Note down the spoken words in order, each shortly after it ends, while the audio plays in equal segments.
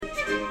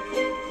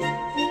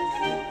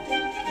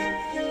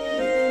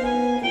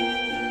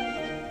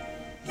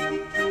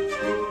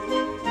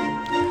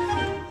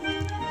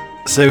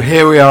So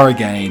here we are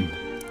again,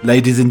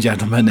 ladies and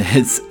gentlemen.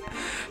 It's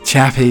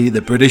Chappie,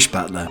 the British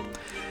butler,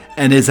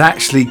 and it's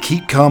actually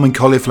Keep Calm and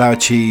Cauliflower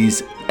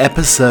Cheese,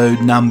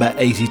 episode number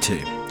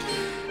 82.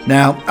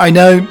 Now, I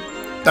know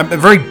I'm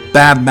very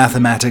bad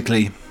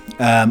mathematically.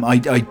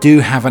 I do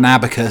have an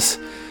abacus,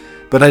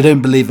 but I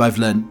don't believe I've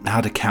learned how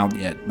to count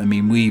yet.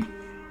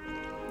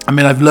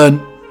 I've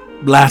learned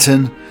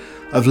Latin.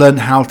 I've learned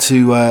how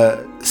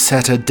to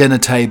set a dinner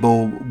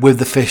table with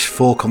the fish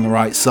fork on the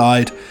right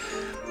side.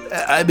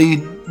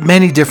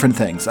 Many different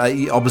things.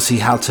 Obviously,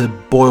 how to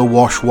boil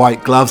wash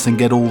white gloves and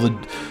get all the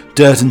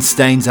dirt and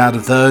stains out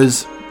of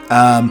those.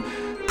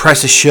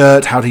 Press a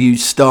shirt, how to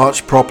use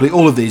starch properly,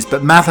 all of these.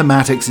 But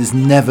mathematics has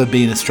never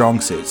been a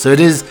strong suit. So it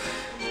is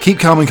Keep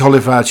Calm and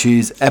Cauliflower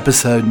Cheese,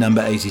 episode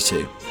number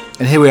 82.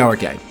 And here we are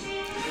again.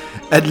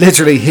 And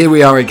literally, here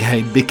we are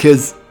again,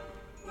 because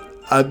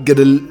I'm going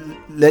to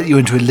let you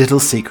into a little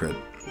secret.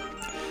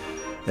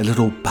 A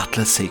little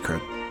butler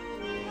secret.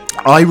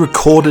 I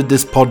recorded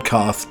this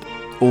podcast,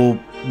 or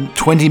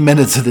 20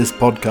 minutes of this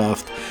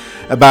podcast,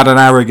 about an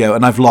hour ago,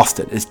 and I've lost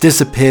it. It's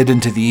disappeared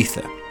into the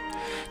ether.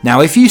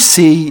 Now, if you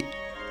see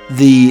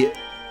the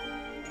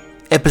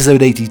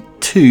episode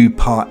 82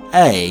 part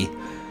A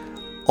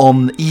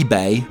on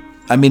eBay,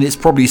 it's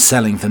probably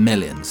selling for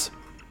millions.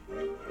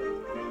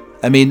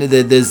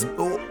 There's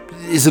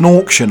an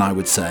auction, I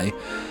would say,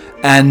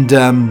 and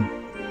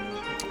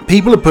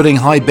people are putting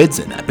high bids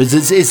in it,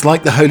 because it's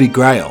like the Holy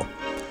Grail,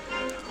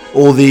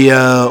 or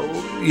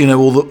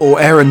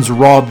or Aaron's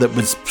rod that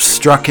was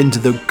struck into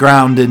the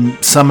ground in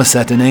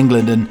Somerset in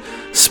England and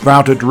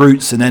sprouted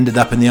roots and ended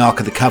up in the Ark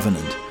of the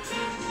Covenant.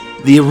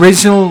 The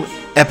original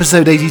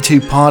episode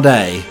 82 part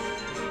A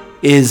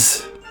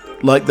is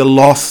like the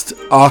lost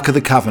Ark of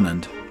the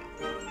Covenant,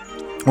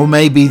 or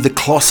maybe the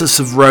Colossus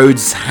of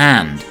Rhodes'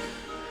 hand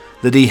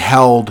that he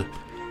held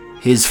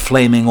his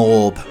flaming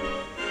orb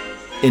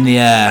in the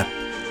air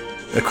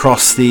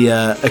across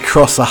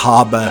the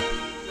harbour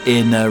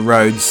in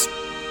Rhodes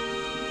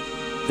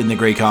in the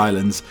Greek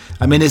islands.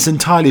 It's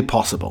entirely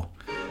possible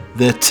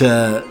that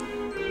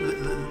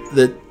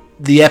that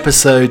the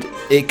episode,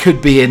 it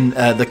could be in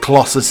the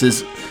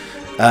Colossus's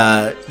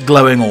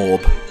glowing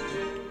orb.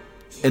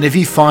 And if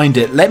you find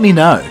it, let me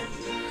know,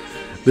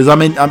 because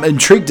I'm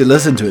intrigued to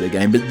listen to it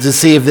again, but to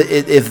see if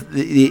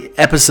the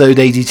episode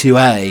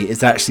 82A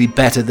is actually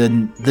better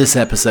than this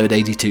episode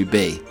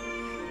 82B.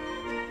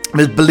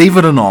 But believe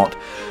it or not,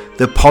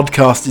 the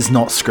podcast is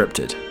not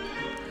scripted.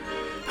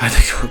 I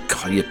think, oh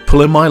God, you're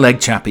pulling my leg,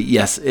 Chappie.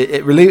 Yes,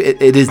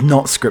 it is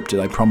not scripted,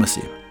 I promise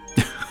you.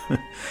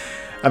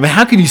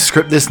 How can you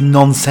script this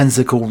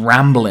nonsensical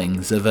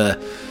ramblings of a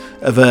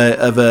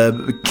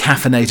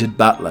caffeinated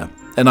butler?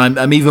 And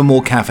I'm even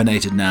more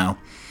caffeinated now.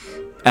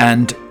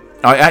 And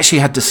I actually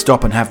had to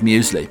stop and have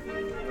muesli.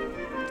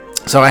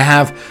 So I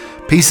have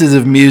pieces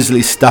of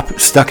muesli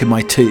stuck in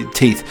my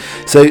teeth.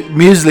 So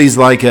muesli is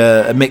like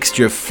a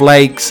mixture of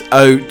flakes,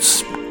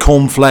 oats,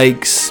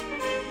 cornflakes,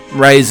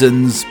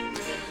 raisins.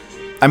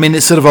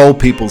 It's sort of old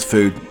people's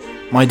food.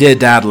 My dear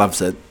dad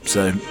loves it.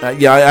 So I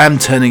am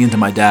turning into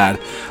my dad.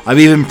 I'm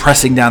even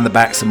pressing down the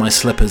backs of my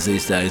slippers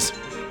these days.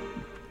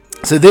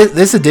 So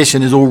this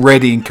edition is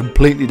already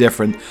completely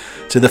different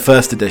to the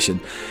first edition.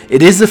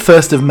 It is the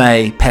 1st of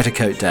May,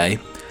 Petticoat Day.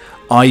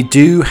 I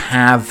do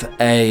have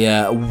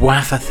a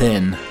wafer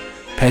thin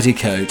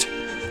petticoat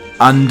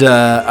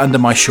under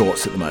my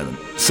shorts at the moment.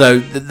 So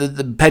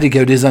the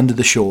petticoat is under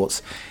the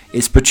shorts.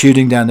 It's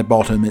protruding down the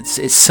bottom. It's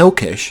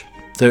silkish,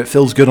 so it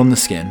feels good on the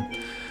skin.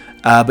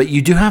 But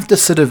you do have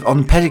to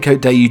on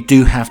Petticoat Day, you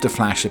do have to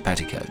flash the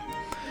petticoat.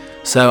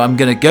 So I'm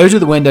going to go to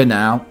the window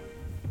now.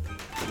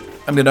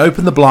 I'm going to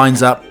open the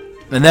blinds up,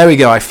 and there we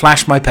go. I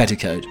flashed my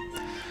petticoat.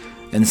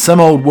 And some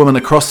old woman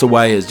across the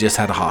way has just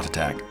had a heart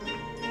attack.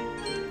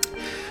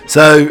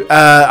 So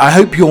I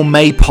hope your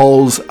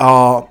maypoles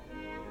are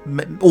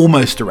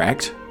almost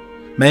erect.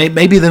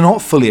 Maybe they're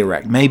not fully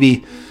erect.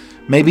 Maybe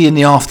in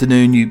the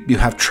afternoon you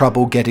have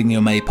trouble getting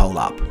your maypole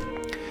up.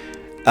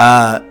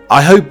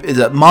 I hope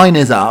that mine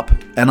is up,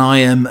 and I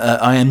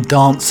am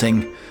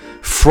dancing,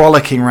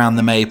 frolicking around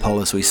the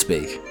maypole as we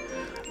speak,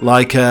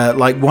 like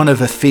one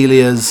of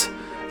Ophelia's,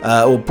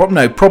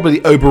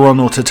 probably Oberon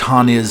or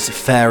Titania's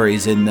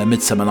fairies in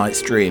Midsummer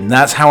Night's Dream.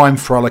 That's how I'm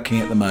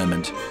frolicking at the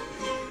moment.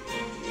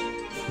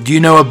 Do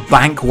you know a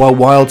bank while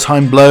wild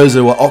thyme blows,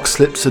 or where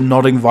oxlips and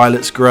nodding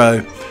violets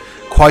grow,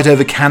 quite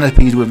over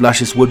canopied with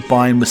luscious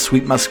woodbine, with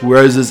sweet musk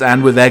roses,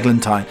 and with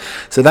eglantine?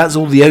 So that's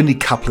all the only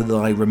couplet that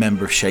I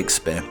remember of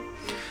Shakespeare.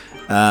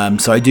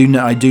 So I do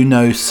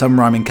know some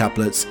rhyming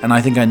couplets, and I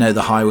think I know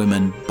The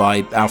Highwayman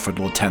by Alfred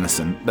Lord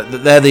Tennyson,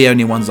 but they're the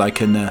only ones I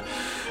can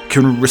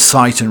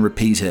recite and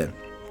repeat here.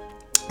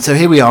 So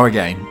here we are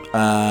again,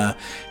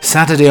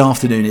 Saturday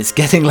afternoon. It's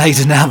getting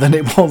later now than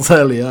it was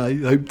earlier. I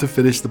hope to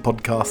finish the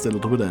podcast a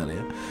little bit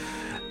earlier.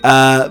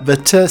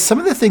 But some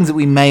of the things that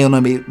we may or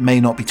may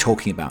not be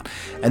talking about,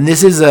 and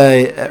this is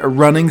a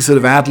running sort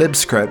of ad-lib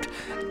script,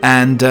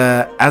 and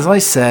as I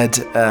said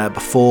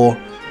before,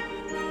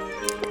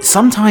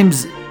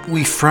 sometimes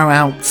we throw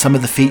out some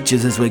of the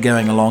features as we're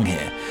going along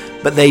here,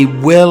 but they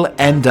will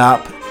end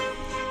up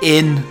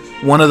in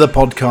one of the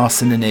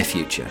podcasts in the near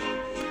future.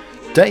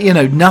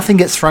 Nothing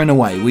gets thrown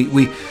away.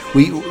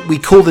 We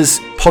call this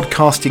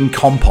podcasting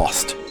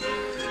compost.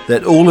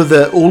 That all of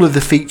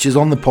the features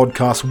on the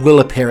podcast will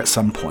appear at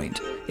some point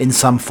in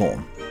some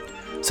form.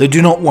 So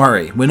do not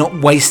worry. We're not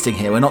wasting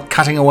here. We're not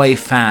cutting away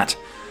fat.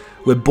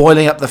 We're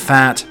boiling up the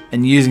fat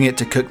and using it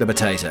to cook the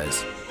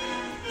potatoes.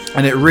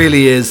 And it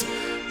really is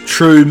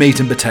true meat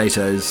and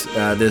potatoes.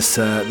 This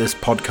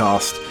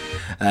podcast,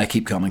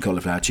 Keep Calm and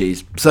Cauliflower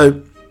Cheese.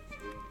 So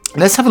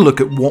let's have a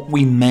look at what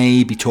we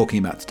may be talking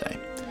about today.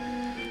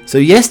 So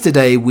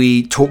yesterday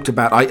we talked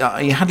about,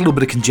 I had a little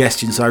bit of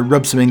congestion, so I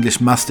rubbed some English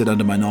mustard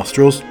under my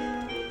nostrils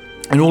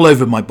and all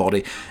over my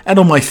body and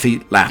on my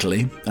feet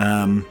latterly.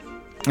 And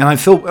I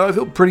feel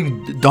pretty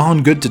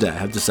darn good today, I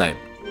have to say.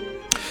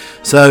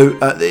 So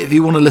if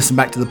you want to listen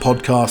back to the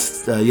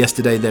podcast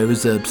yesterday, there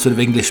was a sort of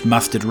English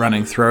mustard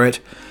running through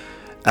it.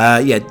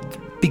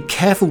 Be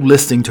careful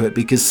listening to it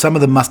because some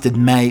of the mustard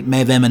may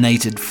have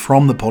emanated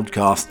from the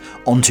podcast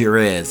onto your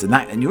ears,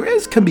 and your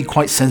ears can be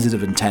quite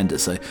sensitive and tender,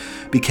 so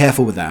be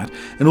careful with that.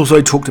 And also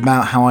I talked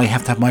about how I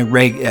have to have my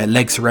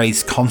legs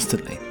raised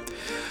constantly.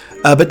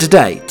 But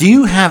today, do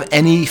you have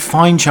any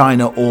fine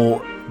china or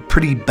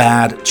pretty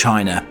bad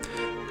china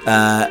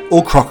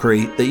or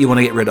crockery that you want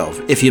to get rid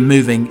of if you're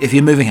moving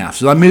house?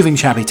 So I'm moving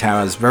Chappie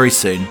Towers very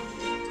soon,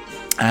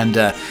 and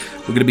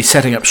we're going to be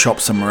setting up shop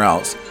somewhere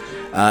else.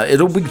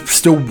 It'll be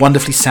still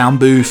wonderfully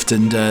soundboofed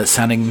and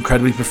sounding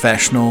incredibly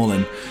professional,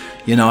 and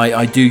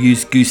I do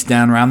use goose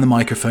down around the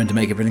microphone to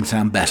make everything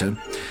sound better.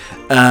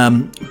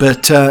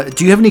 But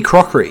do you have any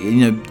crockery?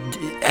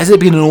 Has it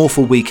been an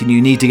awful week and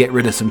you need to get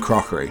rid of some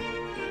crockery?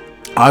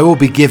 I will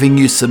be giving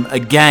you a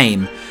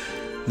game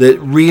that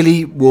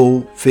really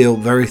will feel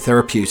very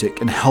therapeutic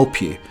and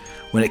help you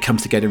when it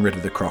comes to getting rid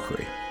of the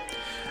crockery.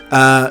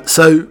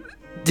 So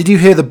did you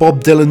hear the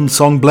Bob Dylan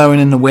song Blowing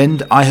in the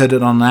Wind? I heard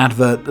it on an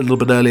advert a little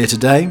bit earlier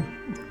today,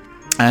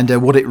 and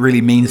what it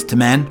really means to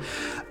men.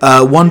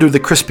 Wonder of the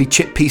crispy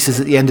chip pieces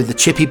at the end of the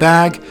chippy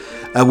bag.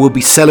 We'll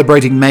be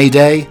celebrating May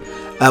Day.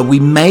 We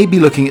may be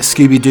looking at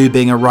Scooby-Doo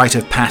being a rite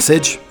of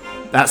passage.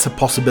 That's a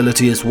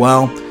possibility as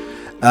well.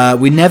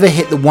 We never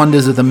hit the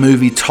wonders of the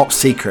movie Top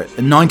Secret,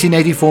 a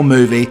 1984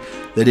 movie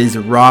that is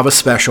rather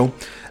special.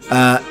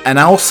 And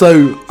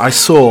also I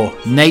saw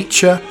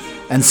nature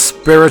and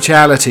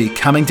spirituality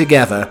coming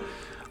together.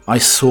 I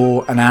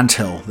saw an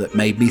anthill that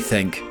made me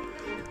think,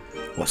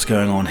 what's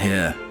going on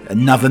here?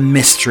 Another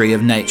mystery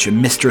of nature,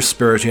 mystery of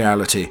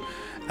spirituality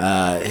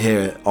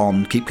here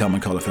on Keep Calm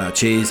and Cauliflower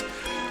Cheese.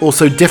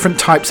 Also, different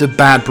types of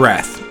bad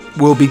breath.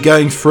 We'll be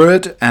going through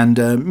it and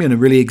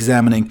really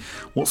examining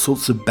what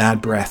sorts of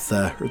bad breath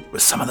are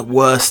some of the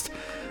worst,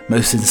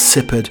 most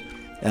insipid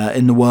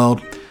in the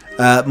world.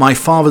 My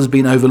father's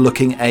been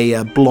overlooking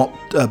a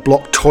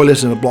block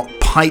toilet and a block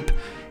pipe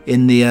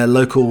in the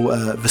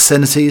local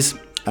vicinities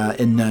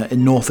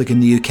in Norfolk in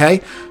the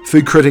UK.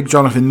 Food critic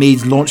Jonathan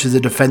Meades launches a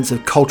defence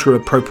of cultural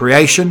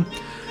appropriation.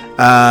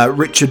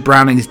 Richard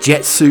Browning's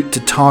jet suit to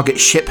target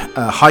ship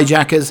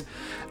hijackers.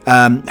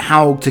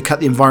 How to cut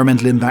the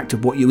environmental impact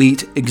of what you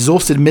eat.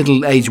 Exhausted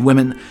middle-aged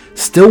women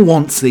still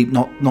want sleep,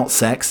 not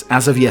sex.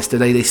 As of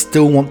yesterday, they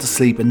still want to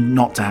sleep and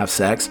not to have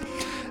sex.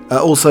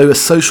 Also, a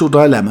social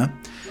dilemma.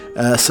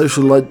 A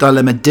social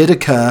dilemma did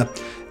occur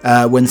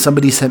when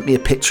somebody sent me a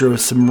picture of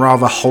some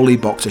rather holy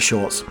boxer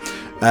shorts.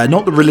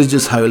 Not the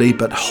religious holy,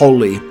 but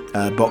holy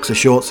boxer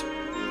shorts.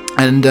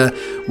 And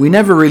we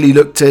never really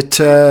looked at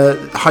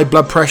high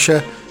blood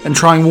pressure and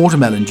trying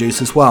watermelon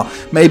juice as well.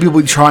 Maybe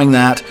we'll be trying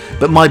that,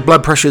 but my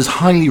blood pressure is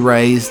highly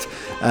raised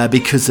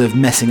because of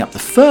messing up the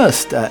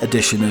first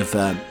edition of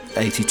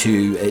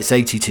 82. It's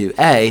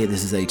 82A,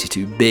 this is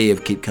 82B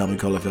of Keep Calm and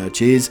Cauliflower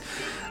Cheese.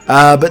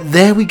 But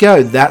there we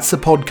go, that's the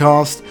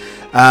podcast.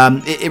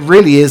 It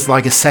really is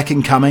like a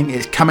second coming.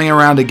 It's coming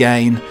around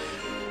again.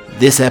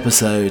 This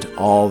episode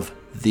of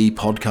the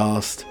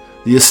podcast,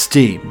 the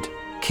esteemed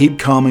Keep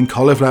Calm and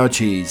Cauliflower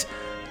Cheese,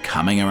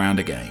 coming around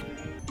again.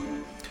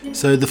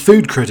 So the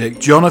food critic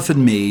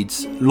Jonathan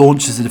Meades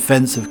launches a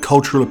defence of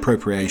cultural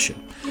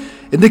appropriation.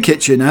 In the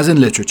kitchen, as in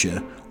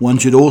literature, one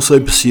should also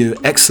pursue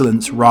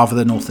excellence rather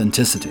than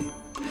authenticity.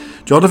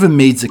 Jonathan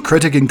Meades, a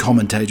critic and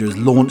commentator, has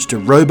launched a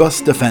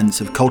robust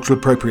defence of cultural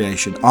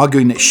appropriation,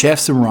 arguing that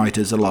chefs and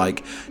writers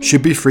alike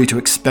should be free to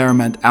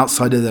experiment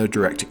outside of their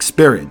direct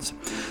experience.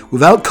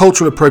 Without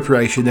cultural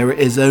appropriation, there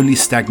is only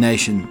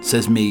stagnation,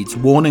 says Meades,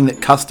 warning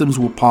that customs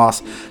will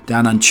pass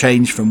down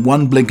unchanged from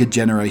one blinkered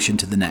generation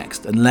to the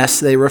next, unless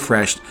they are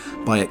refreshed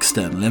by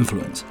external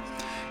influence.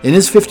 In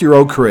his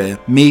 50-year-old career,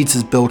 Meades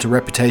has built a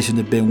reputation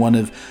of being one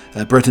of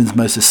Britain's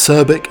most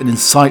acerbic and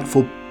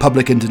insightful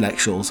public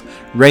intellectuals,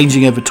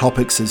 ranging over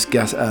topics as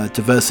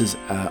diverse as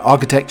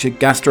architecture,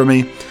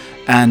 gastronomy,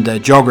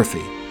 and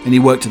geography. And he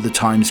worked at the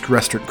Times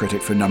restaurant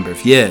critic for a number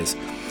of years.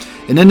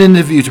 In an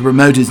interview to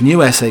promote his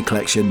new essay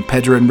collection,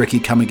 Pedro and Ricky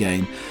Come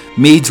Again,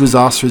 Meades was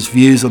asked for his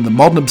views on the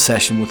modern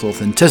obsession with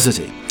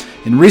authenticity.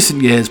 In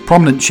recent years,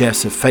 prominent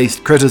chefs have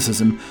faced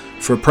criticism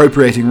for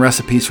appropriating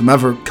recipes from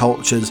other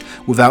cultures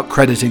without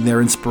crediting their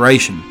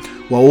inspiration,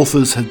 while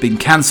authors have been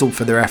cancelled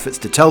for their efforts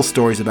to tell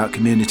stories about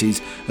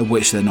communities of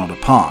which they're not a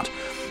part.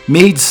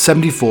 Meads,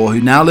 74,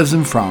 who now lives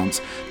in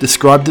France,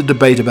 described the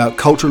debate about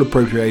cultural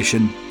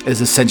appropriation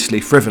as essentially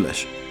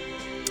frivolous.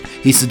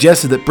 He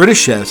suggested that British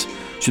chefs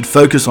should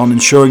focus on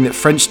ensuring that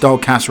French-style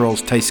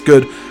casseroles taste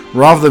good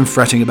rather than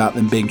fretting about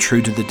them being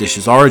true to the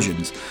dish's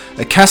origins.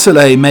 A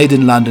cassoulet made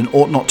in London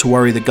ought not to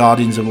worry the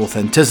guardians of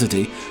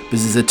authenticity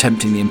because it's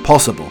attempting the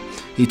impossible.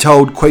 He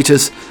told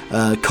Quatus,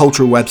 a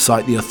cultural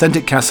website, the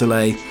authentic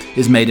cassoulet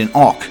is made in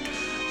Auch.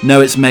 No,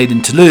 it's made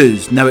in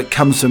Toulouse. No, it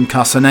comes from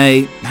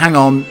Carsonnet. Hang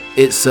on,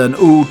 it's an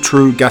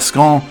true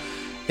Gascon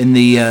in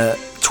the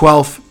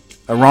 12th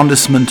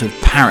arrondissement of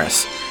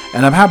Paris.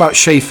 And how about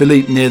Chez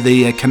Philippe near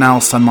the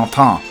Canal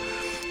Saint-Martin?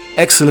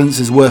 Excellence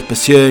is worth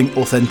pursuing,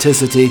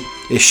 authenticity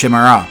is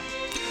chimera.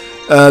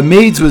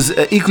 Meads was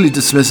equally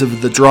dismissive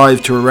of the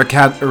drive to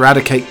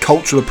eradicate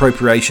cultural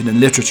appropriation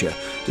in literature,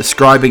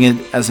 describing it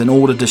as an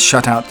order to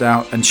shut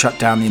down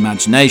the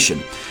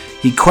imagination.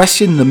 He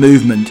questioned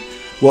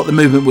what the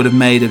movement would have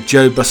made of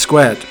Joe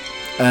Bossuet,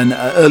 an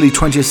early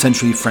 20th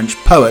century French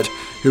poet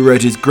who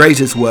wrote his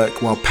greatest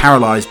work while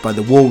paralysed by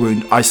the war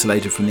wound,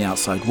 isolated from the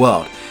outside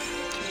world.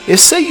 If,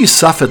 say, you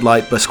suffered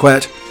like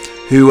Bossuet,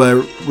 who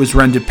was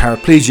rendered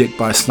paraplegic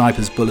by a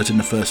sniper's bullet in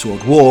the First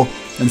World War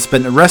and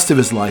spent the rest of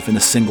his life in a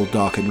single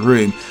darkened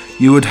room,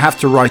 you would have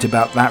to write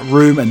about that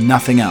room and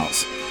nothing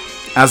else.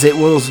 As it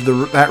was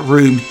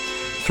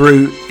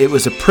it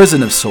was a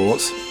prison of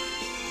sorts,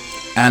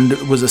 and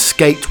was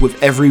escaped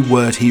with every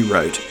word he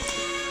wrote.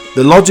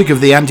 The logic of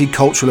the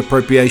anti-cultural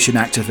appropriation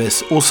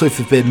activists also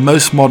forbid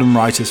most modern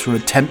writers from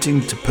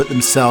attempting to put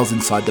themselves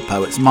inside the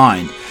poet's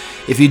mind.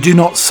 If you do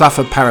not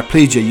suffer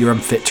paraplegia, you're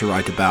unfit to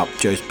write about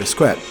Joe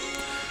Bossuet.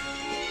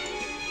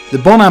 The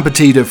Bon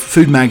Appetit of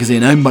food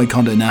magazine owned by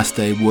Condé Nast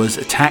was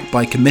attacked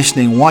by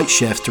commissioning white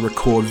chefs to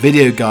record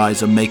video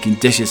guides on making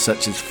dishes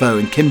such as pho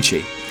and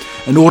kimchi,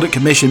 an audit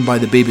commissioned by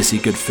the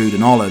BBC Good Food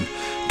and Olive,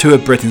 two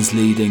of Britain's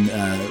leading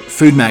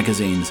food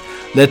magazines,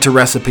 led to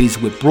recipes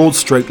with broad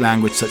stroke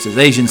language such as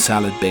Asian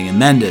salad being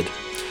amended.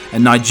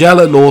 And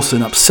Nigella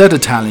Lawson upset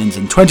Italians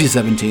in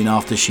 2017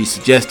 after she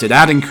suggested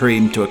adding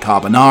cream to a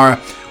carbonara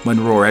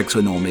when raw eggs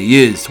were normally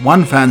used.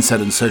 One fan said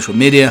on social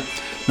media,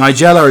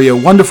 "Nigella, you're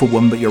a wonderful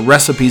woman, but your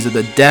recipes are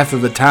the death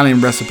of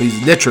Italian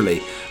recipes,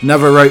 literally."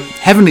 Another wrote,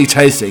 "Heavenly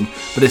tasting,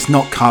 but it's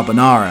not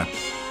carbonara."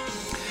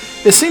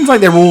 It seems like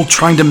they're all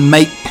trying to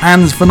make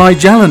plans for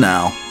Nigella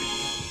now.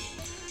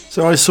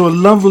 So I saw a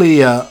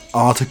lovely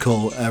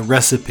article,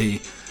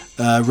 recipe,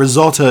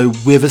 risotto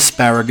with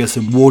asparagus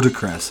and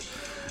watercress.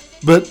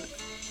 But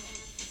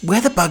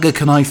where the bugger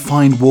can I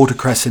find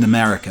watercress in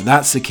America?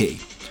 That's the key.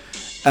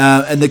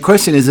 And the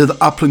question is the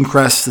upland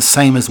cress the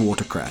same as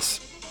watercress?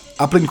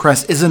 Upland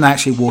cress isn't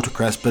actually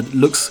watercress, but it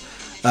looks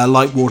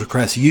like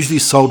watercress, usually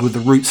sold with the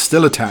roots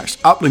still attached.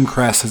 Upland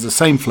cress has the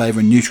same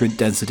flavour and nutrient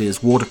density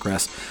as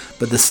watercress,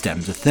 but the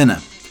stems are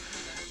thinner.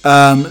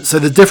 So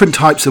the different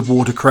types of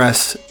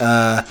watercress,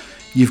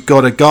 you've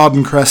got a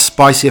garden cress,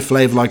 spicier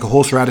flavour like a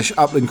horseradish,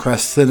 upland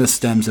cress, thinner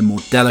stems and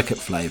more delicate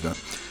flavour.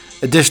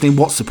 Additionally,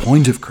 what's the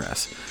point of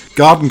cress?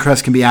 Garden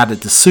cress can be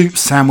added to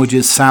soups,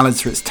 sandwiches, salads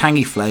for its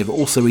tangy flavour,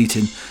 also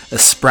eaten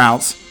as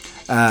sprouts,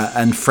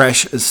 and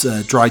fresh as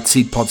dried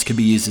seed pods can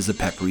be used as a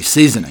peppery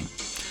seasoning.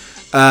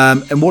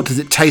 And what does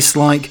it taste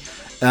like?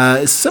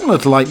 It's similar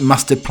to like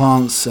mustard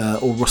plants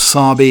or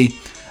wasabi.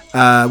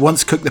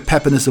 Once cooked, the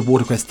pepperness of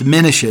watercress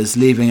diminishes,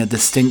 leaving a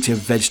distinctive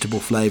vegetable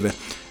flavour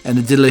and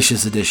a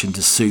delicious addition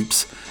to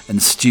soups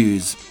and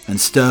stews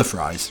and stir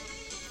fries.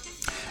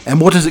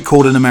 And what is it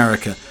called in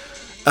America?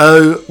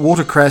 Oh,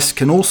 watercress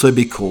can also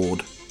be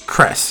called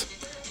cress,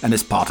 and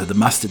it's part of the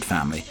mustard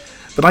family.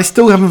 But I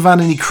still haven't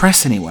found any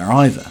cress anywhere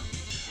either.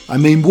 I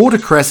mean,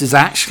 watercress is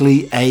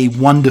actually a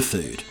wonder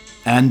food,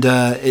 and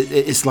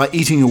it's like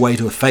eating away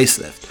to a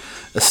facelift.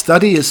 A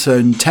study has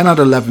shown 10 out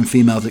of 11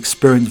 females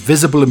experienced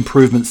visible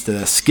improvements to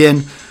their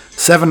skin,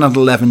 7 out of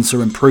 11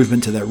 saw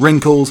improvement to their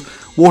wrinkles.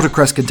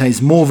 Watercress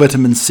contains more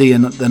vitamin C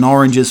than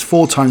oranges,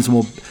 4 times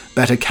more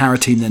better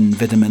carotene than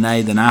vitamin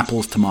A than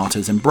apples,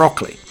 tomatoes and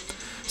broccoli.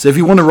 So if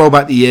you want to roll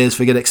back the years,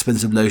 forget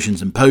expensive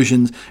lotions and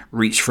potions,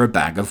 reach for a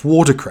bag of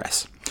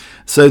watercress.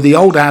 So the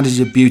old adage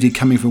of beauty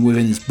coming from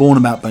within is borne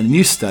about by a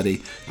new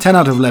study. 10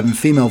 out of 11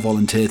 female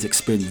volunteers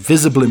experienced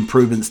visible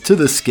improvements to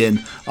the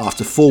skin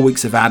after 4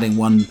 weeks of adding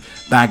 1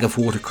 bag of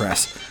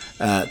watercress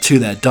to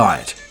their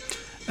diet.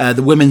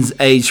 The women's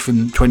aged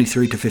from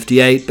 23 to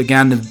 58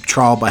 began the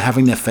trial by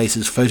having their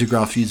faces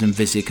photographed using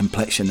Visier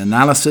complexion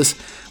analysis,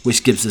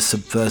 which gives a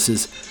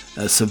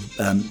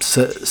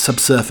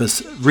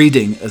subsurface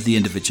reading of the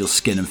individual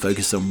skin and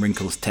focus on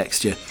wrinkles,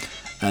 texture,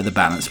 the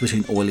balance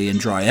between oily and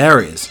dry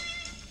areas.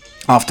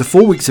 After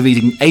 4 weeks of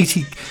eating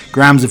 80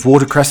 grams of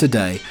watercress a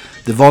day,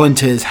 the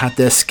volunteers had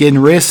their skin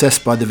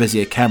reassessed by the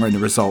Visier camera and the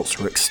results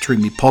were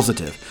extremely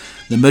positive.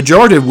 The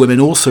majority of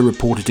women also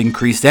reported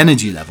increased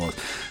energy levels.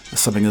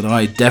 That's something that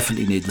I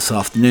definitely need this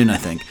afternoon, I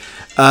think.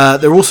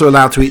 They're also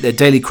allowed to eat their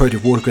daily quota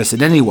of watercress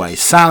in any way: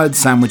 salads,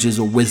 sandwiches,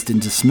 or whizzed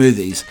into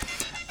smoothies.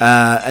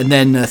 And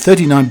then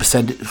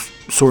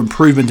 39% saw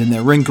improvement in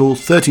their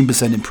wrinkles,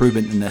 13%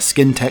 improvement in their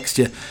skin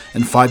texture,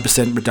 and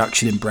 5%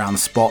 reduction in brown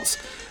spots,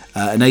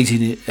 and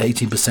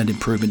 18%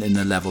 improvement in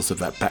the levels of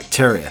that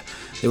bacteria.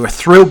 They were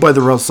thrilled by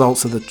the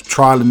results of the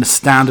trial and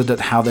astounded at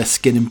how their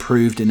skin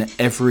improved in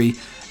every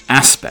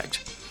aspect.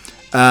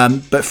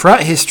 But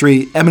throughout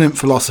history, eminent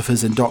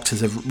philosophers and doctors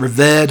have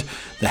revered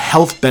the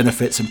health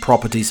benefits and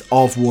properties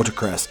of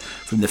watercress,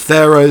 from the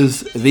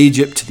pharaohs of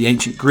Egypt to the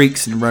ancient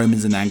Greeks and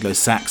Romans and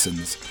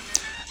Anglo-Saxons.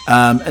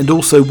 And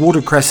also,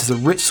 watercress is a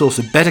rich source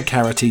of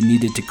beta-carotene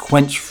needed to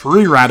quench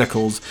free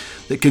radicals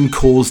that can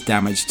cause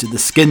damage to the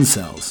skin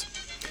cells.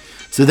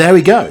 So there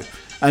we go.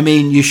 I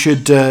mean, you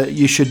should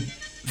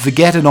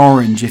forget an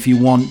orange if you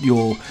want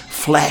your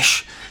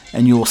flesh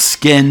and your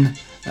skin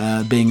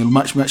being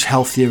much, much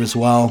healthier as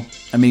well.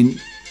 I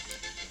mean,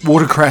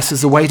 watercress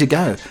is the way to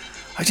go.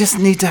 I just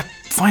need to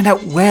find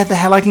out where the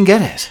hell I can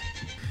get it.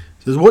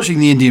 So I was watching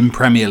the Indian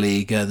Premier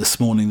League this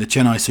morning. The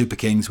Chennai Super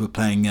Kings were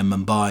playing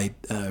Mumbai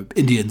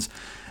Indians.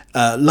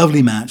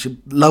 Lovely match.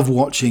 Love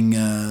watching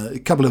a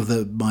couple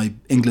of my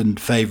England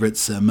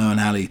favourites, Mo and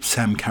Ali,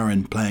 Sam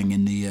Curran playing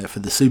for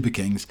the Super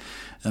Kings.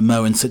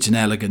 Mo is such an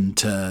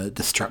elegant,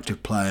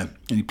 destructive player,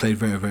 and he played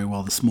very, very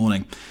well this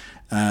morning.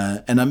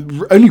 And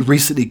I'm only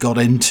recently got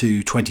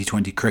into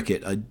 2020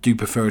 cricket. I do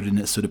prefer it in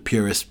its sort of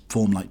purest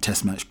form, like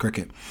Test match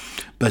cricket.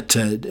 But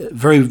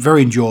very,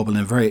 very enjoyable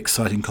and a very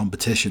exciting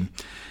competition.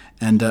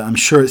 And I'm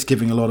sure it's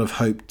giving a lot of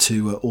hope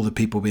to all the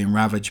people being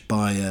ravaged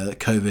by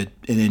COVID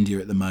in India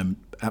at the moment.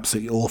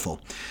 Absolutely awful.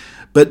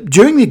 But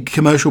during the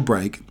commercial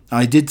break,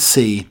 I did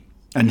see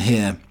and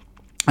hear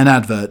an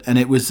advert, and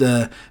it was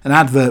an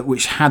advert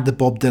which had the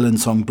Bob Dylan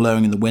song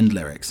 "Blowing in the Wind"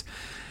 lyrics.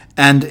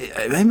 And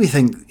it made me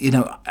think,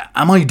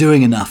 am I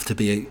doing enough to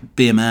be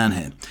a man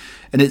here?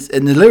 And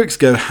the lyrics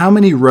go, "How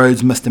many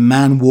roads must a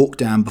man walk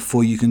down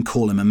before you can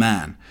call him a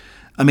man?"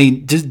 I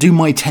mean, do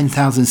my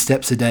 10,000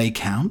 steps a day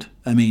count?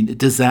 I mean,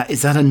 is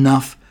that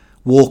enough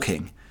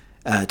walking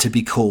to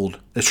be called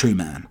a true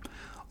man?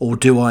 Or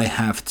do I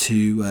have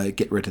to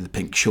get rid of the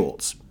pink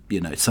shorts?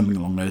 Something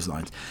along those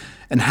lines.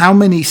 And how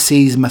many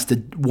seas must a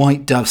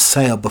white dove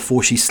sail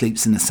before she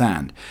sleeps in the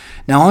sand?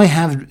 Now, I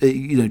have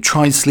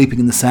tried sleeping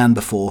in the sand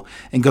before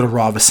and got a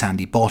rather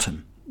sandy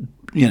bottom.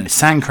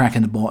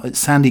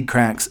 Sandy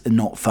cracks are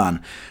not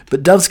fun,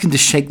 but doves can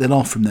just shake that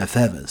off from their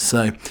feathers.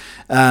 So,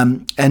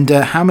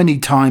 how many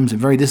times,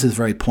 and this is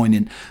very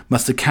poignant,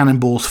 must the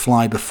cannonballs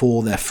fly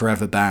before they're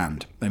forever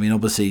banned? I mean,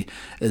 obviously,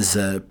 as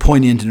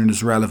poignant and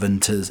as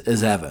relevant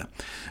as ever.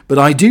 But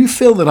I do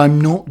feel that I'm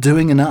not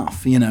doing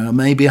enough.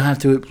 Maybe I have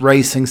to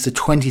raise things to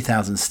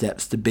 20,000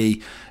 steps to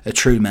be a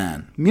true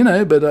man.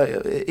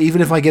 But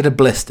even if I get a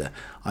blister,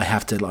 I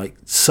have to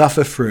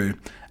suffer through,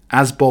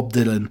 as Bob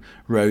Dylan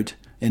wrote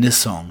in his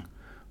song,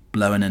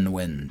 "Blowing in the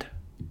Wind."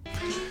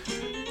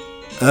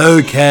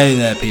 Okay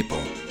there, people.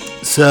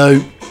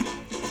 So,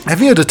 have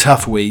you had a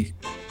tough week?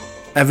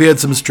 Have you had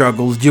some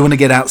struggles? Do you want to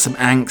get out some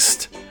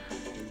angst?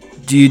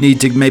 Do you need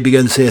to maybe go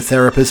and see a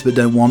therapist but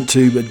don't want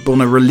to, but want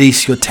to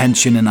release your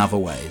tension in other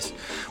ways?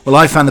 Well,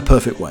 I found the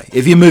perfect way.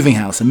 If you're moving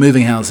house, and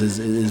moving house is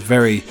a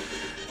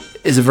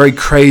very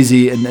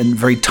crazy and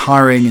very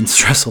tiring and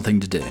stressful thing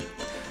to do.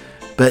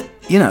 But,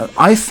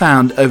 I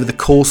found over the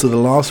course of the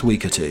last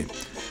week or two,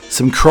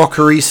 some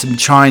crockery, some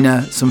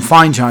china, some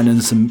fine china,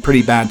 and some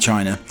pretty bad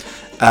china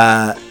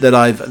that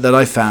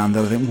I found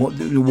that I think,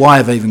 why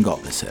have I even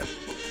got this here?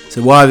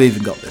 So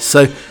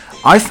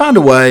I found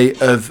a way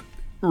of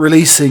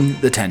releasing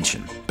the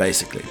tension,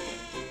 basically.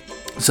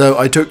 So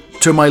I took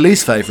two of my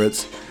least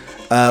favourites.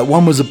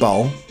 One was a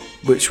bowl,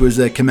 which was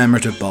a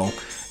commemorative bowl,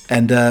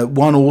 and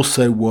one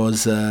also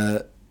was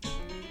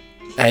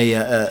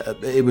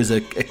it was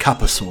a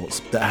cup of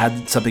sorts that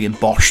had something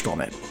embossed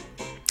on it.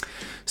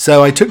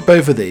 So I took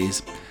both of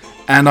these,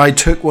 and I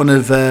took one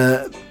of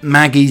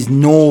Maggie's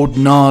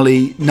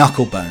gnarly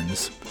knuckle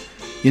bones.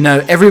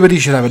 Everybody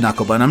should have a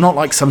knuckle bone. I'm not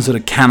like some sort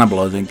of cannibal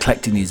I've been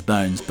collecting these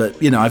bones, but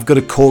I've got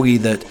a corgi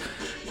that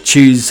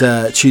chews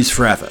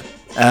forever,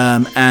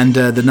 and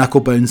the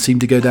knuckle bones seem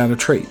to go down a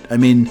treat. I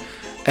mean,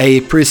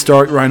 a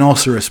prehistoric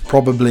rhinoceros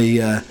probably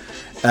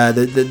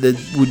that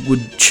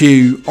would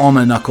chew on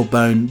a knuckle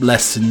bone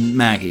less than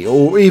Maggie,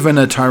 or even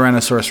a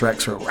Tyrannosaurus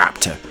Rex or a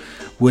raptor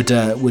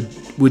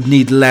would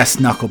need less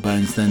knuckle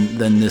bones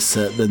than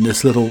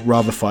this little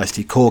rather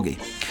feisty corgi.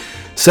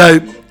 So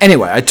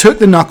anyway, I took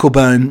the knuckle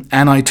bone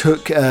and I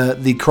took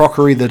the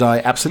crockery that I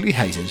absolutely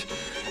hated,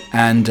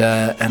 and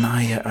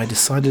I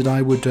decided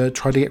I would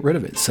try to get rid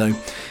of it. So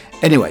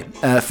anyway,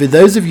 for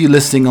those of you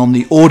listening on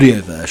the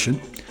audio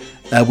version,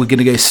 we're going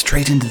to go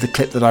straight into the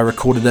clip that I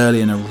recorded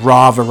earlier in a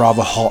rather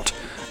hot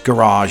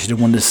garage. I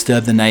didn't want to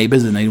disturb the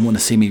neighbours, and they didn't want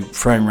to see me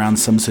throwing around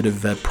some sort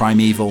of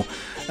primeval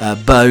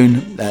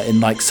bone in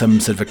like some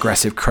sort of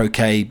aggressive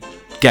croquet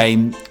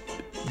game.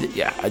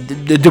 Yeah, I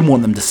didn't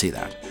want them to see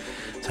that.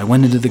 So I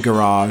went into the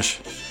garage,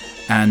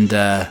 and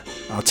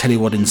I'll tell you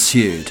what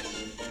ensued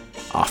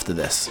after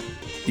this.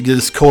 You can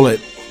just call it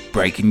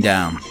breaking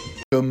down.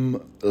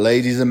 Welcome,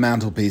 ladies and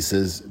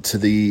mantelpieces, to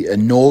the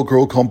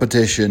inaugural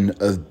competition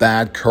of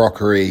Bad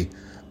Crockery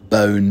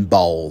Bone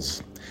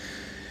Bowls.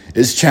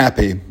 It's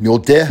Chappie, your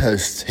dear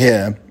host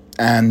here,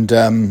 and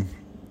the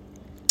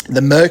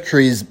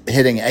mercury's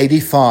hitting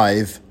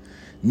 85,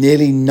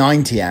 nearly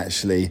 90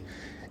 actually,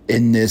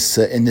 in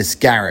this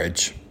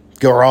garage,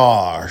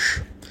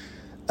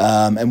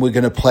 and we're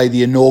going to play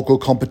the inaugural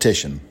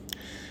competition.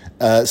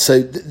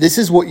 So this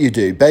is what you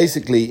do.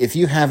 Basically, if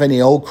you have any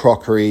old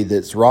crockery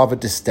that's rather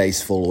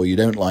distasteful or you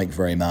don't like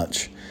very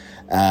much,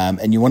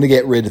 and you want to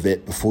get rid of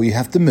it before you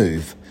have to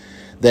move,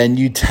 then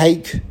you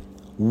take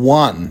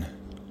one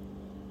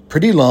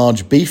pretty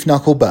large beef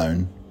knuckle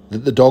bone that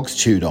the dog's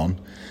chewed on,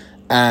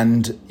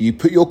 and you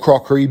put your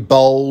crockery,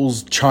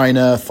 bowls,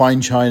 china, fine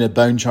china,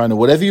 bone china,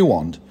 whatever you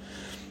want,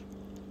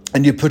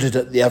 and you put it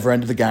at the other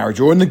end of the garage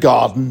or in the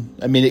garden.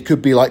 I mean, it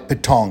could be like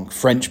pétanque,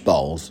 French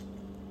bowls,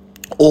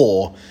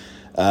 or...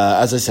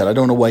 as I said, I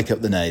don't want to wake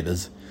up the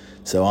neighbours,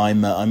 so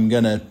I'm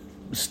going to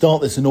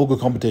start this inaugural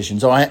competition.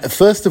 So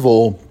first of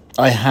all,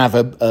 I have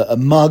a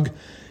mug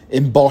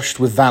embossed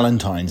with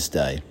Valentine's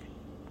Day.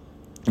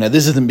 Now,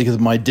 this isn't because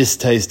of my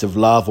distaste of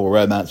love or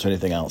romance or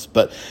anything else,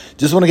 but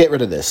just want to get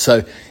rid of this.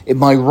 So in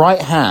my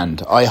right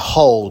hand, I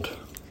hold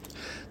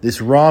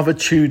this rather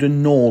chewed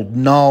and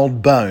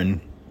gnarled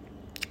bone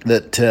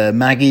that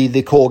Maggie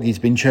the corgi's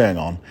been chewing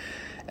on,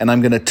 and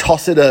I'm going to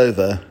toss it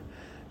over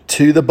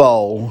to the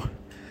bowl.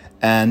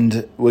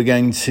 And we're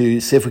going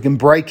to see if we can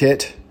break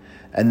it.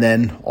 And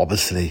then,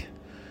 obviously,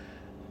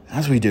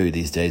 as we do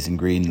these days in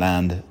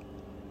Greenland,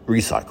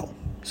 recycle.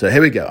 So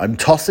here we go. I'm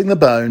tossing the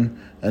bone.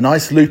 A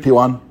nice loopy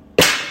one.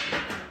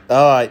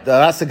 All right,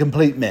 that's a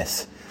complete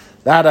miss.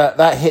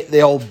 That hit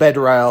the old bed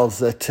rails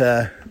that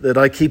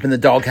I keep in the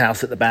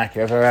doghouse at the back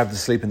if I have to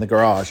sleep in the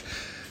garage.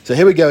 So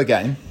here we go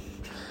again.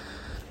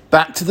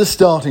 Back to the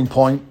starting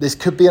point. This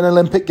could be an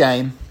Olympic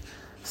game.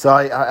 So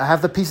I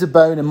have the piece of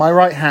bone in my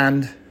right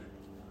hand.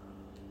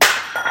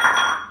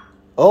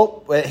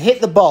 Oh, it hit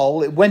the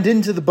bowl. It went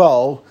into the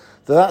bowl.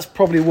 So that's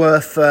probably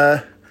worth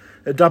a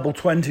double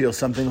 20 or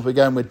something if we're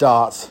going with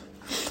darts.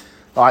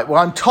 All right,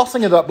 well, I'm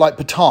tossing it up like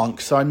pétanque,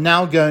 so I'm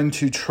now going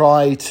to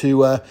try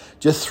to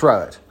just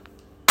throw it.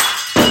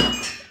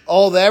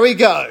 Oh, there we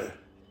go.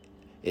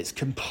 It's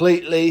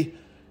completely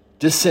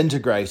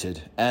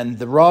disintegrated. And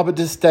the rather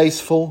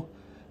distasteful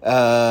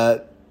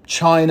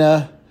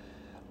China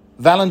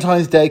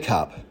Valentine's Day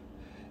cup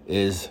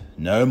is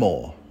no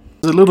more.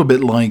 It's a little bit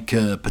like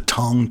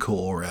pétanque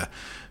or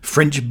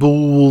French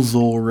balls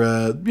or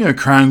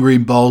crown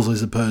green bowls, I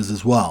suppose,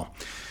 as well.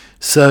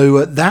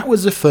 So that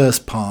was the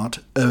first part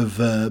of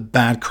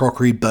Bad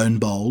Crockery Bone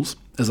Bowls,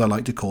 as I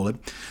like to call it.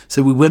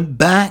 So we went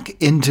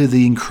back into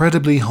the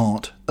incredibly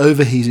hot,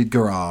 overheated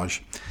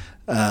garage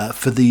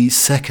for the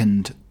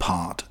second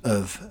part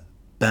of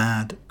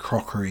Bad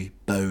Crockery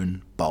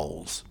Bone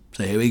Bowls.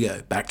 So here we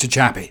go, back to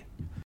Chappie.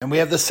 And we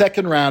have the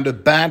second round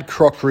of Bad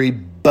Crockery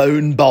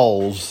Bone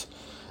Bowls.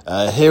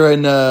 Here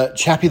in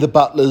Chappie the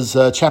Butler's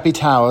Chappie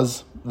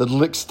Towers, the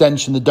little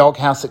extension, the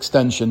doghouse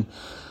extension,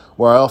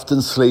 where I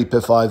often sleep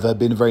if I've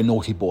been a very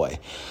naughty boy.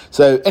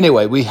 So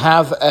anyway, we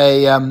have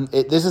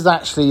this is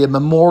actually a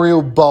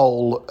memorial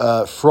bowl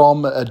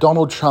from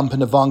Donald Trump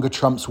and Ivanka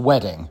Trump's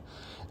wedding.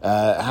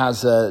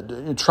 Has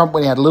Trump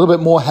when he had a little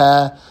bit more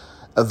hair,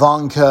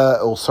 Ivana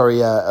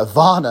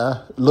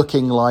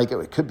looking like,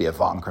 it could be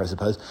Ivanka, I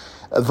suppose,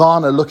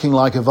 Ivana looking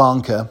like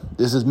Ivanka.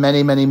 This is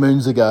many, many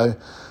moons ago.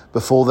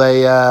 Before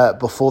they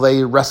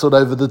wrestled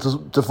over the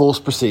divorce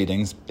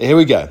proceedings. Here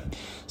we go.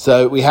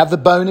 So we have the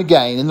bone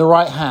again in the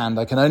right hand.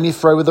 I can only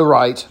throw with the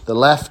right. The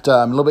left,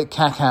 I'm a little bit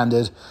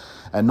cack-handed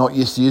and not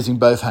used to using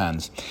both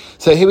hands.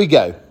 So here we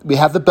go. We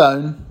have the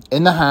bone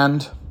in the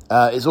hand.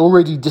 It's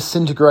already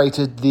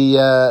disintegrated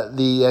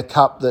the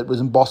cup that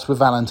was embossed with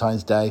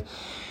Valentine's Day.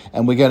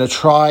 And we're going to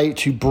try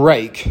to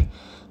break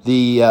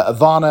the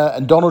Ivana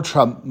and Donald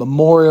Trump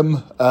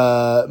memoriam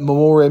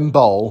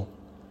bowl.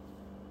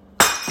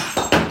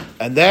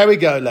 And there we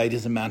go,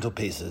 ladies and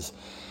mantelpieces.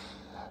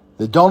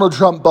 The Donald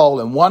Trump bowl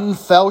in one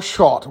fell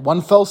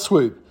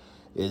swoop,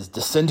 is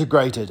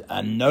disintegrated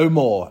and no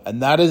more. And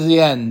that is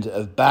the end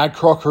of Bad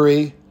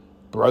Crockery,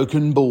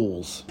 Broken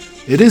Balls.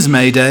 It is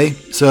May Day,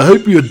 so I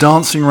hope you're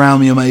dancing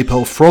around your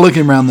maypole,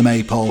 frolicking around the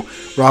maypole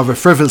rather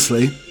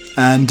frivolously.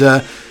 And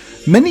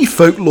many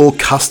folklore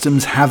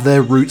customs have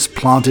their roots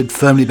planted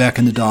firmly back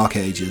in the Dark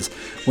Ages,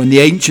 when the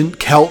ancient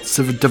Celts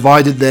have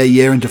divided their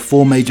year into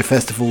four major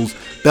festivals.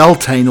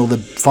 Beltane, or the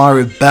Fire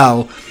of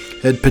Bel,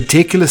 had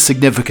particular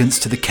significance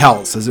to the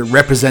Celts as it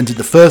represented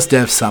the first day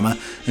of summer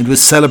and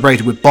was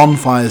celebrated with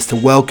bonfires to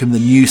welcome the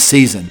new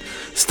season.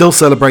 Still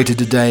celebrated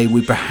today,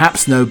 we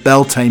perhaps know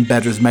Beltane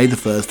better as May the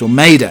 1st or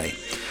May Day.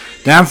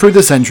 Down through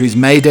the centuries,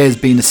 May Day has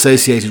been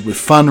associated with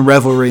fun,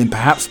 revelry, and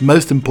perhaps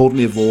most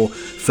importantly of all,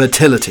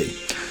 fertility.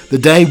 The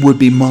day would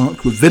be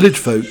marked with village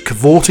folk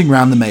cavorting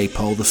round the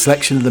maypole, the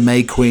selection of the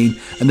May Queen,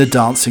 and the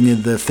dancing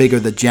of the figure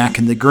of the Jack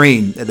in the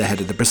Green at the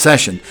head of the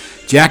procession.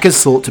 Jack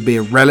is thought to be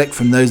a relic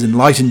from those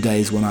enlightened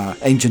days when our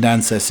ancient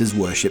ancestors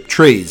worshipped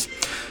trees.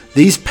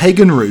 These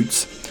pagan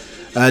roots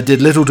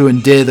did little to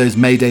endear those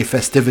May Day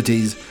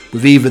festivities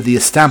with either the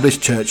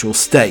established church or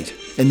state.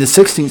 In the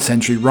 16th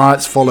century,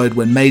 riots followed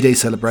when May Day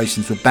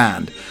celebrations were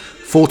banned.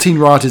 14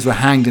 rioters were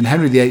hanged, and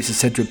Henry VIII is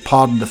said to have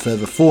pardoned a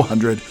further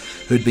 400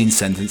 who had been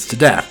sentenced to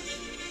death.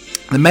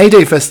 The May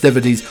Day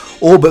festivities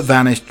all but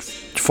vanished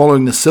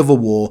following the Civil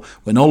War,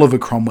 when Oliver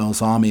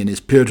Cromwell's army and his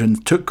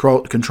Puritans took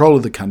control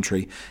of the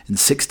country in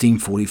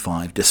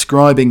 1645,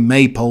 describing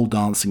maypole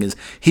dancing as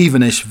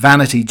heathenish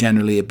vanity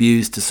generally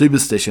abused to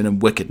superstition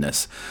and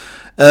wickedness.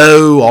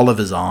 Oh,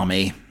 Oliver's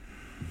army.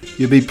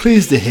 You'll be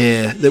pleased to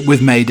hear that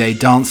with May Day,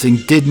 dancing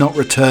did not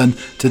return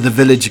to the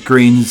village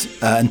greens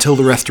until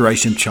the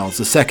restoration of Charles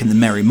II, the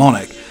Merry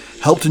Monarch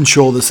helped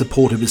ensure the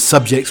support of his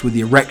subjects with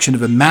the erection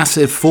of a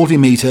massive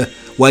 40-metre,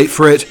 wait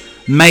for it,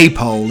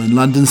 maypole in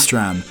London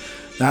Strand.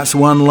 That's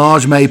one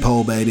large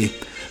maypole, baby.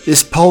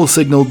 This pole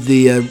signalled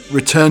the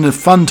return of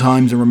fun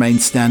times and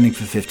remained standing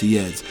for 50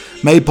 years.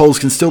 Maypoles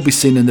can still be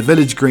seen in the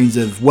village greens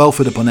of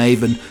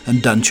Welford-upon-Avon and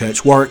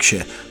Dunchurch,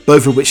 Warwickshire,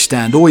 both of which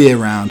stand all year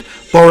round.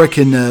 Borwick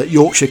in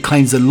Yorkshire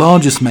claims the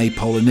largest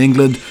maypole in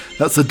England.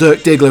 That's the Dirk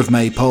Diggler of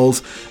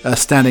maypoles,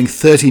 standing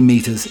 30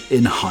 metres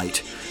in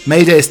height.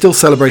 May Day is still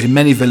celebrated in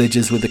many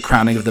villages with the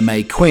crowning of the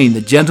May Queen.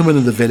 The gentlemen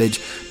of the village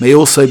may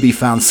also be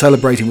found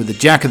celebrating with the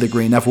Jack of the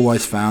Green,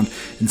 otherwise found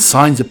in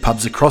signs of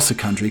pubs across the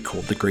country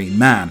called the Green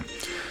Man.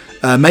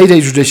 May Day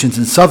traditions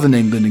in southern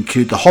England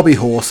include the hobby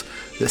horse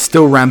that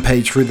still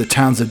rampage through the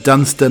towns of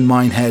Dunstan,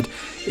 Minehead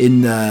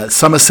in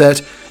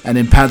Somerset, and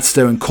in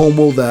Padstow in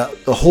Cornwall. The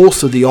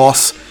horse of the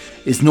Oss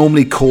is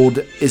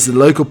the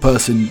local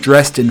person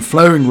dressed in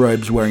flowing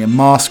robes wearing a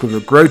mask with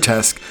a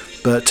grotesque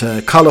but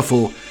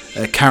colourful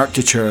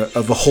caricature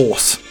of a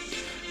horse.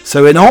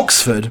 So in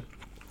Oxford,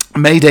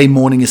 May Day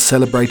morning is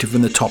celebrated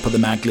from the top of the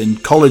Magdalen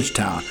College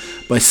Tower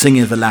by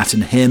singing of a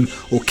Latin hymn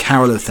or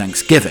carol of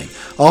thanksgiving.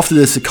 After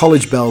this, the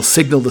college bells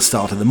signal the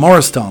start of the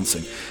Morris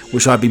dancing,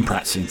 which I've been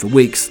practicing for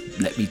weeks,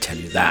 let me tell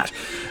you that.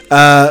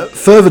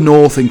 Further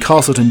north in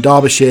Castleton,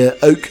 Derbyshire,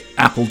 Oak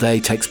Apple Day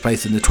takes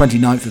place on the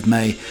 29th of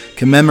May,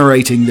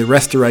 commemorating the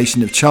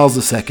restoration of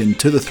Charles II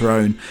to the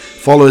throne.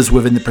 Followers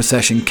within the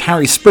procession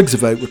carry sprigs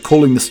of oak,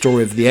 recalling the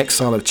story of the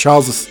exile of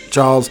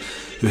Charles,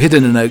 who hid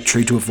in an oak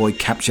tree to avoid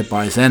capture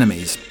by his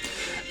enemies.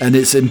 And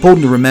it's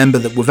important to remember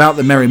that without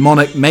the Merry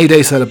Monarch, May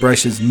Day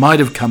celebrations might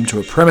have come to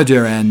a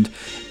premature end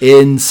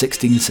in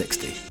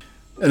 1660.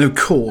 And of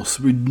course,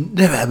 we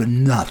never have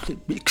enough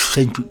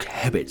eccentric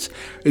habits,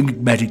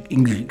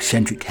 English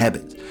eccentric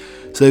habits.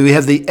 So we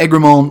have the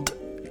Egremont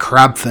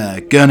Crab Fair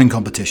Gurning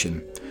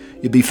Competition.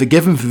 You'll be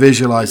forgiven for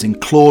visualising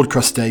clawed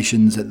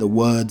crustaceans at the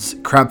words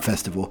Crab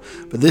Festival,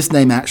 but this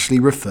name actually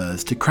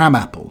refers to crab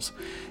apples.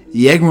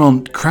 The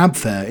Egremont Crab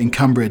Fair in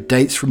Cumbria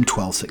dates from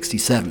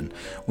 1267,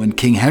 when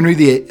King Henry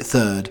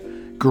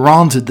III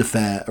granted the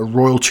fair a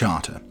royal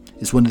charter.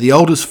 It's one of the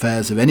oldest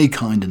fairs of any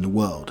kind in the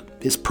world.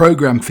 Its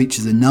programme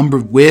features a number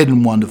of weird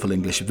and wonderful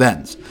English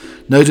events,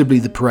 notably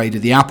the Parade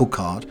of the Apple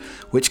Cart,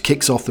 which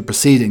kicks off the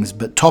proceedings,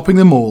 but topping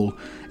them all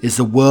is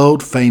the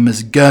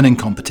world-famous Gurning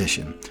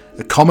Competition.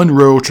 A common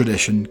rural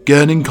tradition,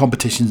 Gurning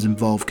competitions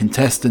involve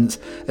contestants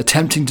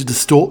attempting to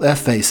distort their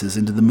faces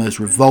into the most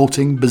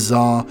revolting,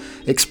 bizarre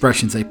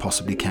expressions they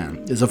possibly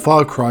can. It's a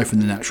far cry from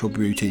the natural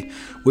beauty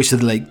which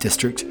the Lake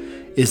District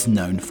is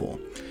known for.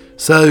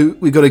 So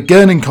we've got a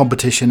Gurning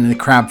competition and a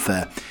crab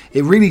fair.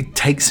 It really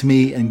takes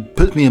me and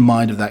puts me in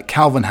mind of that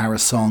Calvin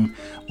Harris song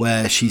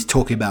where she's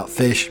talking about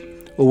fish,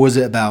 or was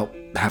it about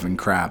having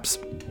crabs?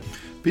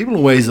 People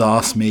always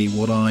ask me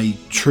what I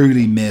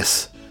truly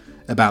miss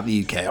about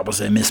the UK.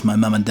 Obviously I miss my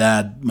mum and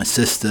dad, my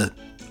sister,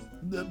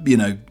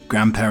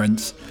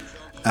 grandparents,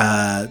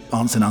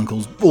 aunts and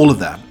uncles, all of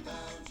that.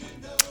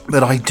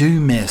 But I do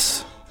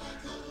miss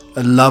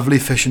a lovely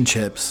fish and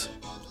chips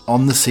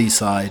on the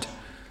seaside,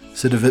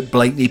 sort of at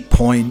Blakeney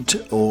Point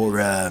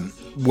or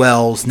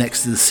Wells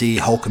next to the sea,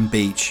 Holcombe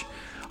Beach.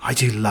 I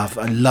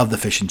love the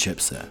fish and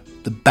chips there.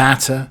 The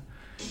batter,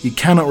 you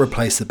cannot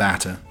replace the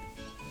batter.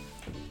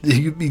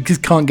 You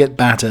just can't get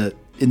batter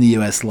in the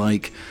US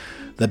like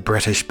the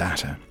British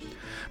batter.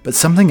 But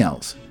something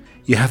else,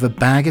 you have a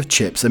bag of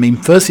chips. I mean,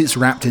 firstly it's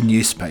wrapped in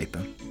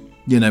newspaper,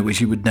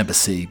 which you would never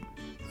see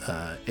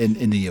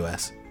in the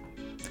US.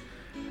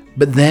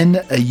 But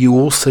then you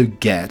also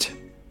get,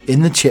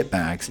 in the chip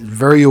bags,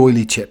 very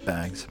oily chip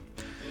bags,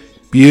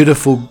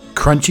 beautiful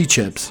crunchy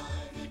chips,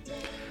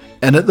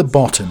 and at the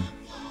bottom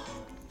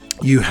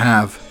you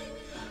have,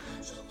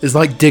 it's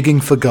like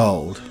digging for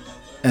gold,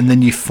 and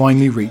then you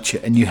finally reach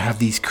it and you have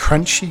these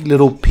crunchy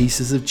little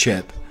pieces of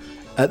chip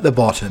at the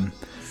bottom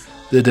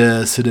that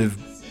are sort of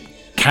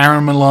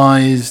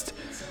caramelized.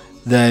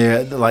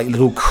 They're like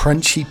little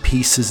crunchy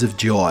pieces of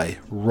joy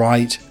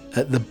right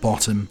at the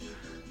bottom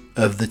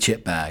of the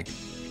chip bag,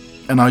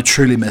 and I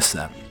truly miss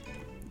that.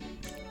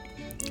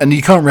 And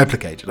you can't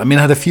replicate it. I mean,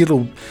 I had a few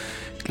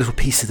little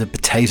pieces of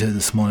potato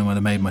this morning when I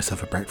made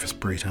myself a breakfast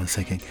burrito. I was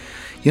thinking,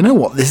 you know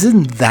what? This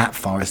isn't that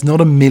far. It's not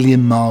a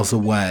million miles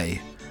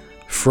away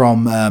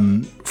from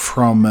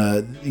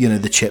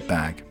the chip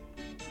bag,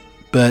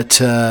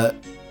 but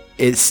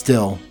it's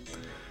still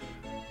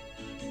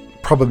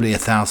probably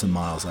 1,000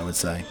 miles, I would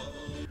say.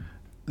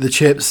 The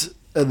chips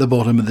at the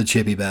bottom of the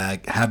chippy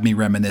bag had me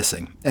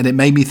reminiscing, and it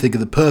made me think of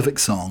the perfect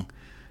song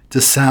to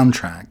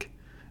soundtrack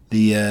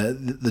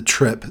the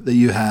trip that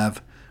you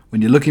have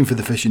when you're looking for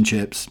the fish and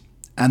chips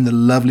and the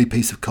lovely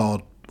piece of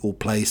cod or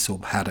plaice or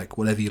haddock,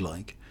 whatever you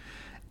like.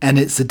 And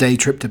it's a day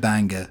trip to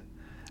Bangor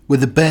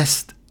with the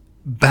best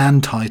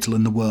band title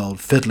in the world,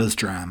 Fiddler's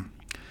Dram.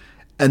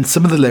 And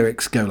some of the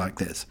lyrics go like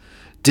this.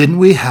 Didn't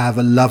we have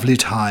a lovely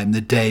time the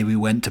day we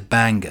went to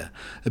Bangor?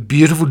 A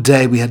beautiful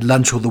day, we had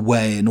lunch all the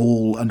way and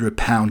all under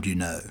 £1, you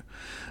know.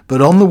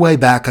 But on the way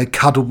back I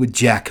cuddled with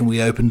Jack and we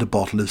opened a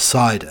bottle of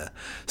cider,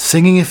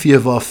 singing a few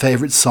of our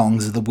favourite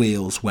songs as the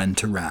wheels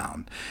went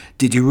around.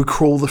 Did you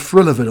recall the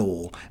thrill of it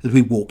all as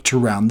we walked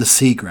around the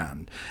sea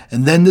ground?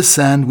 And then the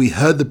sand we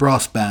heard the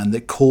brass band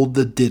that called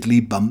the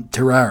diddly bump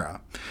terrara.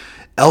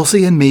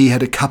 Elsie and me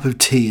had a cup of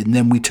tea and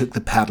then we took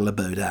the paddler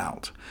boat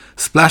out,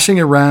 splashing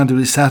around as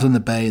we sat on the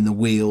bay and the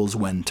wheels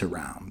went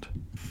around.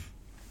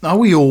 Are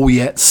we all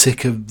yet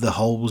sick of the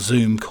whole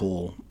Zoom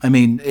call? I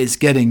mean, it's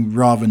getting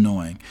rather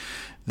annoying.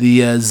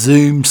 The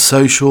Zoom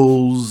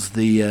socials,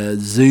 the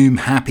Zoom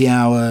happy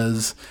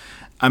hours.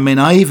 I mean,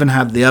 I even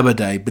had the other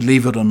day,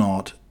 believe it or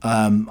not,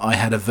 I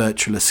had a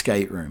virtual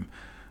escape room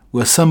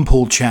where some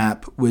poor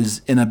chap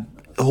was in a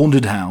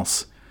haunted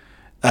house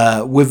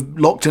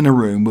locked in a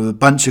room with a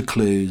bunch of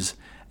clues,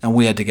 and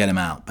we had to get him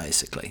out,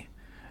 basically.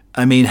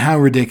 I mean, how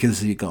ridiculous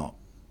has he got?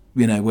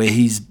 You know, where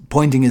he's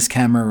pointing his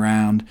camera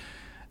around.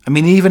 I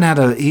mean, he even had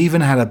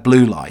a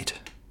blue light.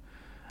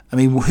 I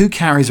mean, who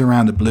carries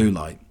around a blue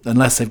light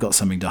unless they've got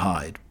something to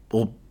hide,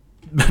 or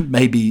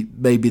maybe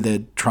they're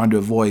trying to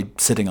avoid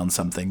sitting on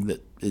something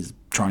that is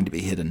trying to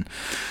be hidden.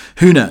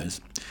 Who knows?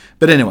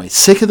 But anyway,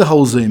 sick of the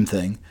whole Zoom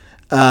thing.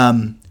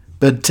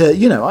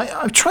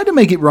 I've tried to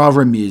make it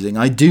rather amusing.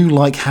 I do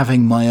like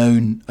having my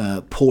own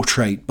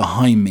portrait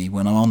behind me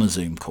when I'm on a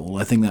Zoom call.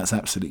 I think that's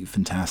absolutely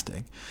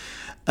fantastic.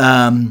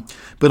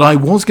 But I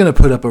was going to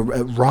put up a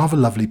rather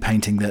lovely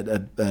painting that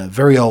a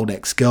very old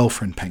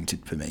ex-girlfriend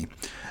painted for me.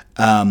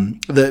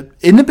 That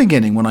in the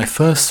beginning, when I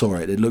first saw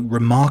it, it looked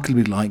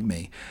remarkably like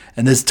me.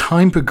 And as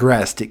time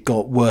progressed, it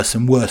got worse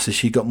and worse as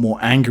she got more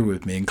angry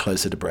with me and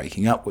closer to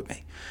breaking up with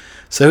me.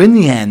 So in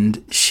the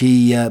end,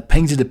 she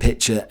painted a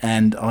picture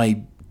and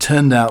I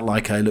turned out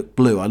like I looked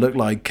blue. I looked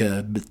like,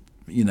 Mr.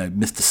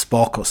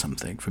 Spock or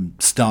something from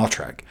Star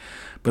Trek.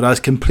 But I was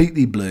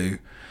completely blue.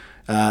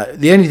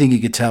 The only thing you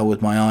could tell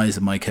was my eyes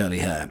and my curly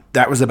hair.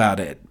 That was about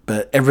it.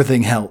 But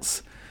everything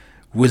else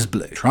was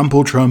blue. Trump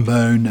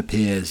Trombone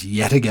appears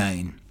yet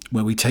again,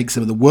 where we take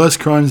some of the worst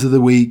crimes of the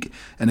week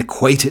and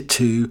equate it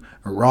to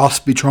a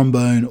raspy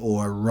trombone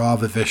or a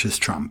rather vicious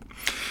trump.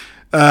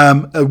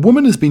 A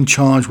woman has been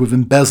charged with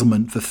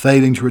embezzlement for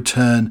failing to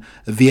return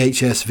a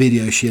VHS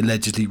video she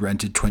allegedly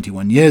rented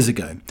 21 years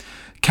ago.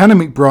 Canna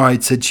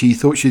McBride said she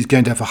thought she was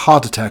going to have a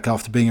heart attack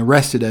after being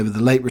arrested over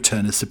the late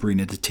return of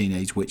Sabrina the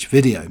Teenage Witch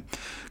video.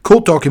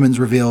 Court documents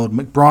revealed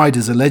McBride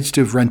is alleged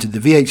to have rented the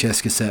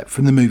VHS cassette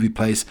from the movie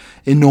place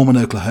in Norman,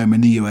 Oklahoma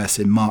in the US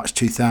in March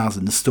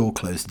 2000. The store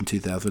closed in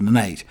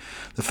 2008.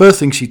 The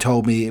first thing she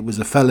told me, it was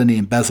a felony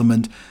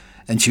embezzlement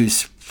and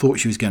thought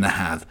she was going to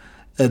have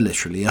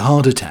literally a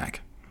heart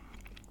attack.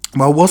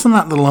 Well, wasn't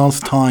that the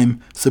last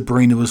time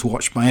Sabrina was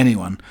watched by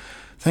anyone?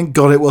 Thank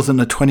God it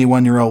wasn't a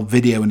 21-year-old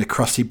video in a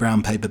crusty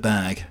brown paper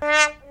bag.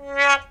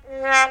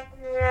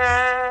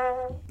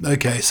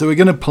 Okay, so we're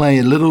going to play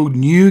a little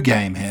new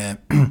game here.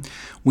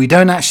 We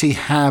don't actually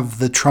have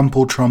the Trump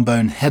or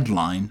Trombone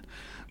headline,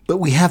 but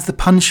we have the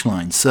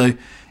punchline. So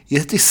you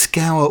have to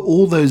scour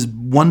all those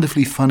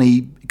wonderfully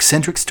funny,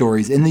 eccentric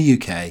stories in the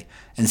UK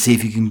and see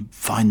if you can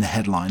find the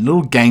headline. A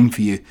little game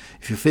for you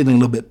if you're feeling a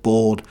little bit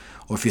bored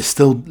or if you're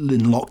still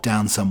in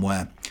lockdown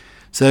somewhere.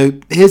 So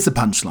here's the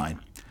punchline.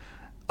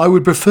 I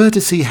would prefer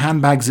to see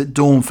handbags at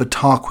dawn for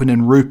Tarquin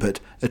and Rupert,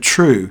 a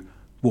true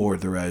War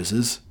of the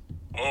Roses.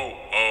 Ho,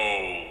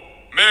 ho!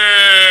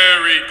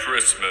 Merry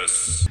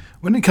Christmas!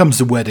 When it comes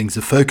to weddings,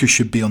 the focus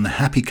should be on the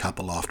happy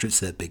couple after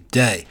it's their big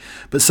day.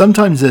 But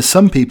sometimes there's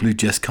some people who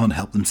just can't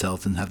help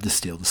themselves and have to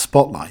steal the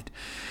spotlight.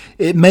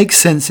 It makes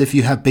sense if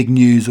you have big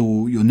news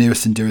or your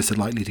nearest and dearest are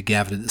likely to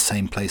gather at the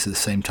same place at the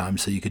same time,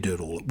 so you could do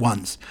it all at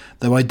once.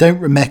 Though I don't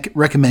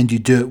recommend you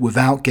do it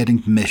without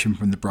getting permission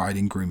from the bride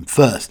and groom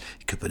first.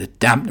 It could put a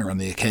dampener on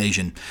the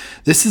occasion.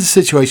 This is a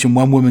situation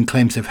one woman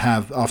claims to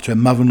have after her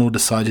mother-in-law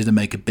decided to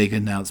make a big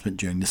announcement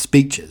during the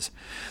speeches.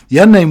 The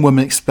unnamed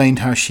woman explained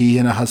how she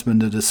and her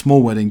husband had a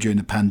small wedding during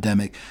the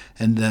pandemic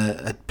and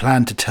had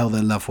planned to tell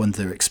their loved ones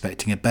they were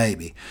expecting a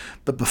baby.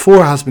 But before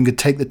her husband could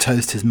take the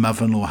toast, his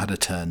mother-in-law had a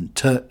turn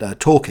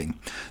talking.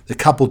 The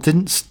couple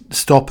didn't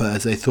stop her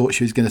as they thought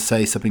she was going to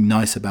say something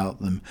nice about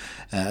them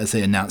as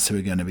they announced they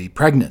were going to be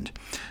pregnant.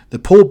 The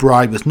poor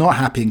bride was not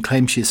happy and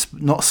claimed she has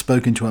not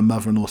spoken to her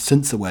mother-in-law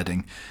since the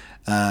wedding.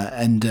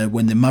 When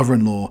the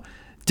mother-in-law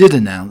did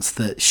announce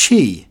that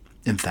she,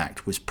 in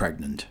fact, was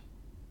pregnant.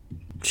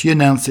 She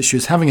announced that she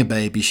was having a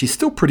baby. She's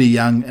still pretty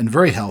young and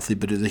very healthy,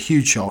 but it was a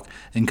huge shock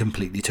and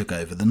completely took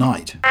over the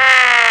night.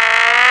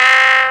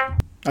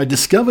 I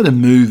discovered a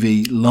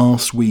movie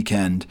last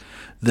weekend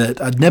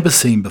that I'd never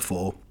seen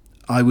before.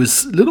 I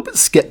was a little bit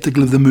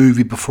skeptical of the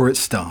movie before it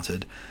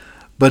started,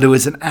 but it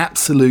was an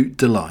absolute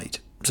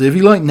delight. So if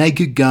you like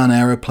Naked Gun,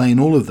 Aeroplane,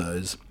 all of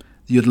those,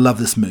 you'd love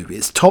this movie.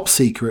 It's Top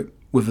Secret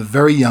with a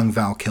very young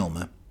Val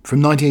Kilmer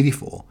from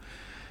 1984.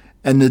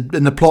 And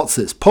the plot's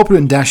this. Popular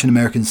and dashing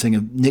American singer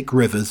Nick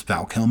Rivers,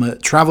 Val Kilmer,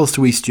 travels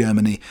to East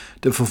Germany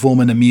to perform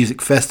in a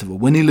music festival.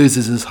 When he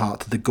loses his heart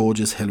to the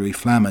gorgeous Hilary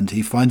Flamand,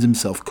 he finds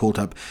himself caught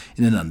up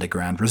in an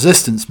underground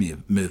resistance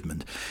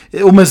movement.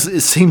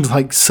 It seems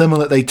like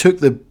similar. They took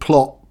the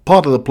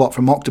part of the plot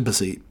from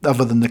Octopussy,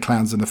 other than the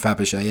clowns and the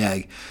Fabergé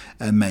egg,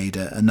 and made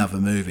another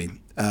movie.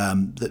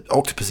 That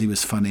Octopussy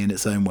was funny in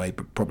its own way,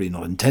 but probably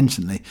not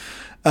intentionally.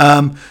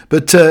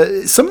 But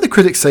some of the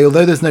critics say,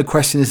 although there's no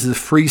question this is a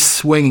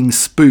free-swinging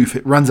spoof,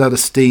 it runs out of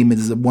steam. It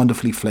is a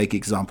wonderfully flaky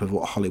example of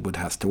what Hollywood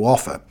has to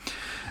offer.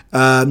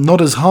 Not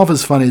half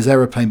as funny as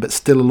Aeroplane, but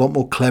still a lot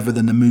more clever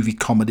than the movie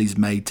comedies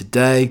made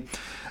today.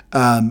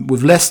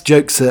 With less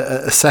jokes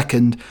a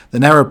second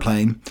than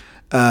Aeroplane,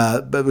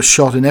 but was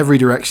shot in every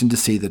direction to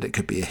see that it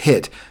could be a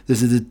hit.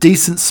 This is a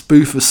decent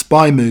spoof of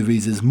spy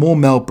movies. There's more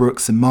Mel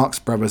Brooks and Marx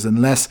Brothers and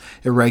less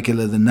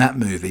irregular than that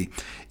movie,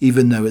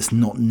 even though it's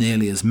not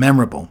nearly as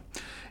memorable.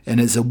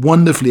 And it's a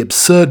wonderfully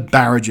absurd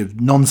barrage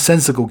of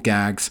nonsensical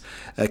gags.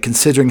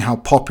 Considering how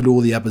popular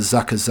all the other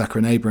Zucker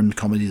and Abrams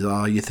comedies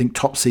are, you think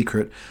Top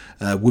Secret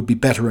would be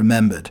better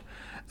remembered.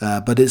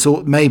 But it's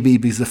maybe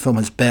because the film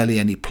has barely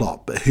any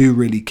plot, but who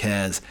really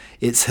cares?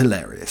 It's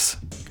hilarious.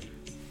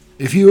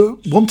 If you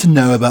want to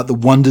know about the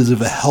wonders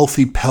of a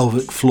healthy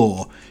pelvic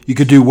floor, you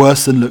could do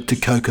worse than look to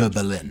Coco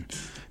Berlin,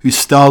 who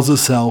styles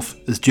herself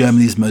as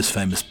Germany's most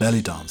famous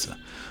belly dancer.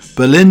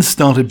 Berlin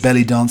started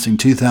belly dancing in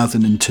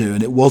 2002,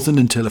 and it wasn't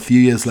until a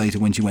few years later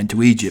when she went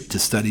to Egypt to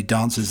study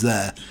dancers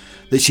there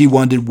that she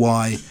wondered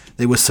why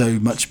they were so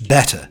much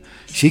better.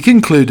 She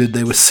concluded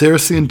they were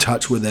seriously in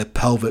touch with their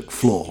pelvic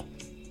floor.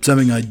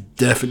 Something I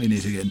definitely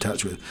need to get in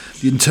touch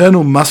with. The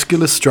internal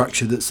muscular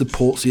structure that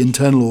supports the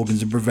internal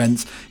organs and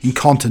prevents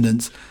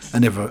incontinence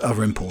and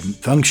other important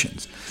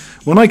functions.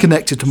 When I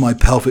connected to my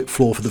pelvic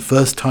floor for the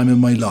first time in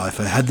my life,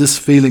 I had this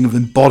feeling of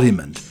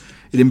embodiment.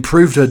 It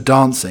improved her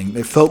dancing.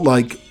 It felt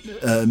like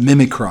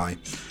mimicry,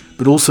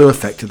 but also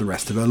affected the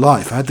rest of her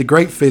life. I had the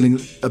great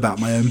feeling about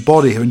my own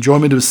body. Her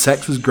enjoyment of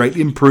sex was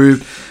greatly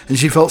improved, and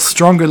she felt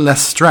stronger and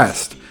less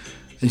stressed.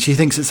 And she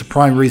thinks it's a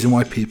prime reason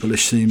why people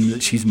assume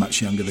that she's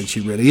much younger than she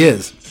really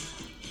is.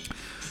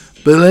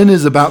 Berlin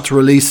is about to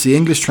release the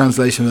English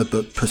translation of her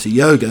book Pussy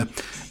Yoga,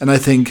 and I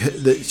think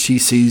that she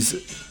sees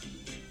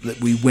that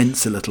we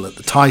wince a little at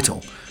the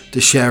title to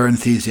share her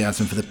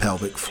enthusiasm for the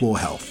pelvic floor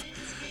health.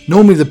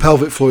 Normally the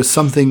pelvic floor is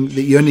something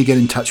that you only get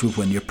in touch with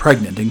when you're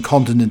pregnant,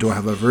 incontinent or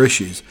have other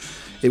issues.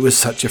 It was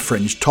such a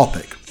fringe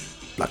topic.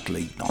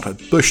 Luckily not a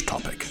bush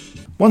topic.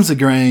 Once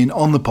again,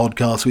 on the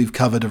podcast, we've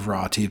covered a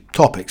variety of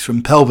topics,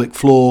 from pelvic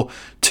floor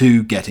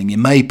to getting your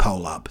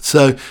maypole up.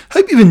 So,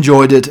 hope you've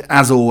enjoyed it.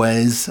 As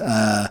always,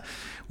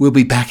 we'll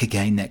be back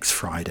again next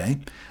Friday.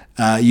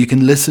 You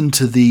can listen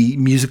to the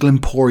Musical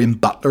Emporium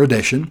Butler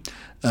edition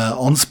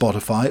on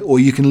Spotify, or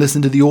you can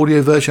listen to the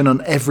audio version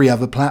on every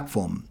other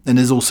platform. And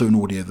there's also an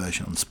audio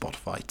version on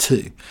Spotify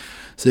too.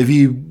 So if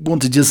you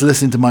want to just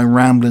listen to my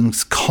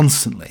ramblings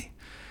constantly,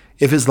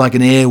 if it's like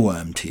an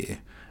earworm to you,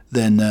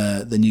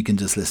 then you can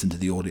just listen to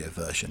the audio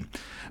version.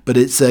 But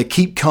it's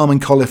Keep Calm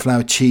and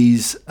Cauliflower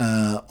Cheese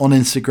on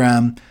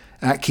Instagram,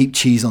 at Keep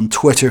Cheese on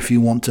Twitter if you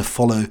want to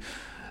follow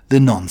the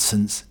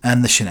nonsense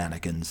and the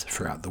shenanigans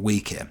throughout the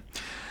week here.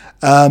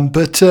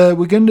 But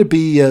we're going to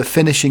be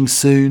finishing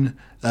soon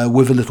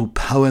with a little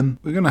poem.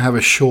 We're going to have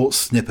a short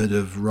snippet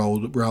of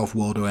Ralph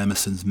Waldo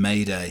Emerson's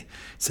May Day.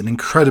 It's an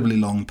incredibly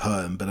long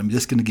poem, but I'm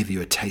just going to give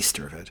you a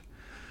taster of it.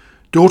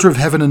 Daughter of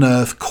heaven and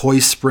earth, coy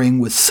spring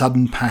with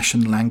sudden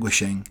passion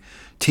languishing,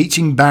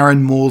 teaching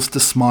barren moors to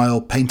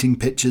smile, painting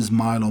pictures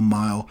mile on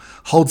mile,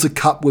 holds a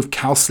cup with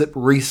cowslip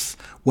wreaths,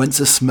 whence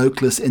a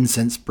smokeless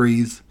incense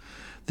breathes.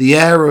 The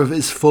air of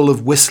is full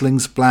of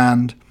whistlings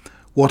bland.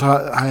 What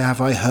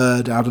have I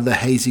heard out of the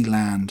hazy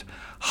land?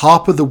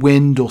 Harp of the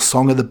wind, or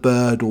song of the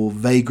bird, or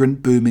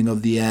vagrant booming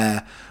of the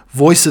air,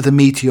 voice of the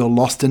meteor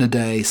lost in a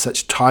day,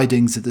 such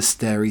tidings of the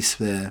starry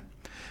sphere.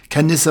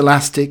 Can this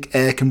elastic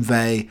air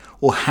convey,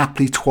 or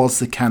haply 'twas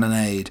the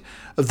cannonade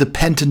of the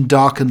pent and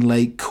darkened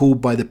lake cooled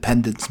by the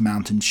pendant's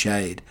mountain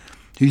shade,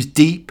 whose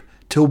deep,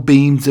 till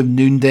beams of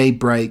noonday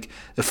break,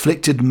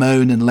 afflicted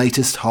moan and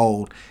latest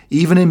hold,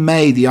 even in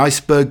May the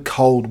iceberg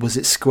cold was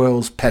its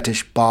squirrel's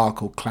pettish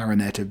bark or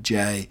clarinet of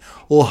jay,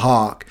 or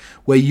hark,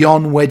 where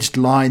yon wedged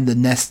line the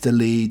nester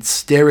leads,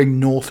 steering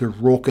north with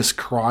raucous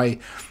cry,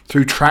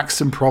 through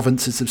tracts and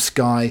provinces of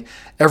sky,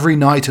 every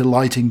night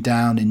alighting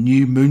down in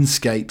new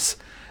moonscapes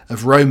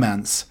of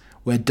romance,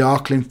 where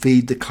darkling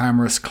feed the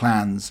clamorous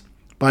clans.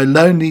 By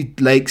lonely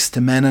lakes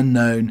to men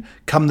unknown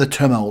come the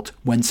tumult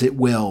whence it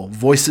will,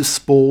 voice of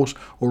sport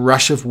or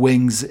rush of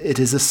wings, it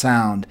is a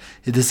sound,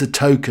 it is a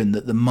token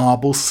that the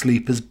marble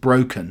sleep is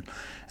broken,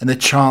 and the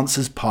chance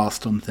has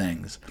passed on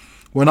things.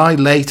 When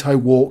late I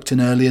walked in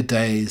earlier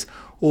days,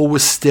 All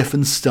was stiff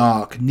and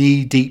stark,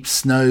 knee-deep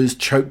snows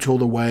choked all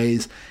the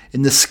ways,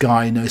 in the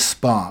sky no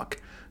spark.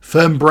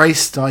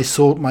 Firm-braced I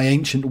sought my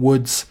ancient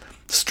woods,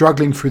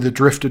 struggling through the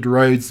drifted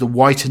roads, the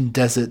whitened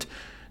desert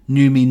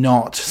knew me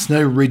not,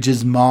 snow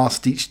ridges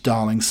masked each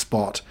darling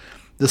spot.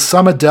 The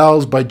summer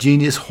dells by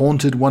genius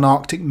haunted, one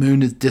arctic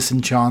moon is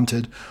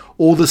disenchanted,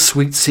 all the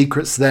sweet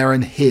secrets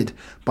therein hid,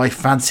 by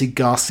fancy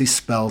ghastly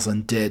spells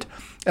undid.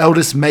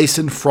 Eldest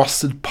mason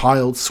frosted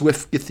piled,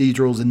 swift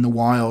cathedrals in the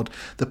wild,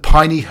 the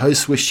piney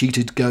hosts were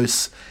sheeted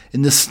ghosts,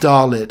 in the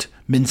starlit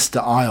minster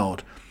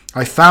aisled.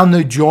 I found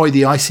no joy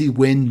the icy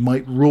wind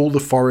might rule the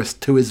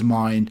forest to his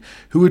mind,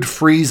 who would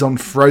freeze on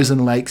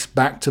frozen lakes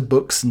back to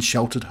books and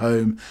sheltered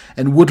home,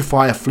 and wood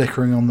fire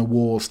flickering on the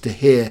walls to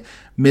hear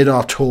mid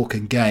our talk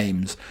and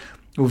games.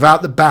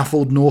 Without the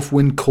baffled north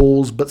wind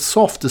calls, but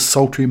soft as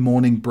sultry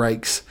morning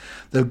breaks.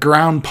 The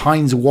ground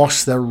pines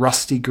wash their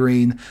rusty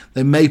green,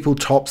 their maple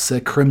tops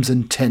their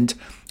crimson tint.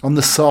 On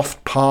the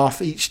soft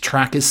path each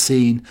track is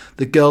seen,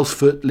 the girl's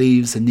foot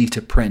leaves a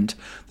neater print.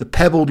 The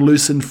pebbled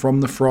loosened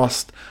from the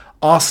frost,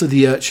 ask of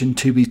the urchin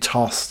to be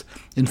tossed.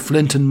 In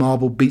flint and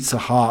marble beats a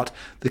heart,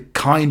 the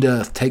kind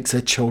earth takes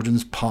her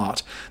children's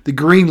part. The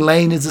green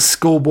lane is a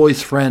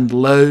schoolboy's friend,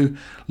 lo,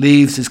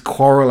 leaves his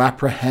quarrel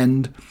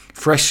apprehend.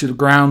 Fresh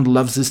ground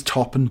loves his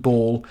top and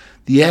ball.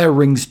 The air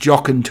rings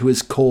jocund to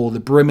his call. The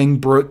brimming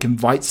brook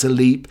invites a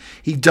leap.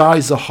 He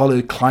dives the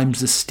hollow, climbs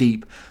the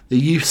steep. The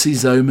youth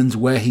sees omens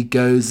where he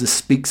goes. The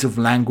speaks of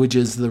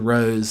languages the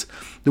rose.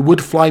 The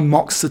woodfly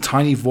mocks the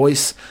tiny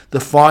voice.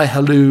 The fire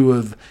halloo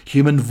of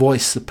human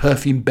voice. The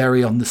perfume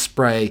berry on the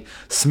spray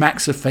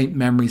smacks of faint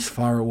memories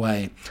far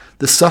away.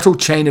 The subtle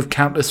chain of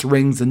countless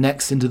rings the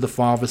next into the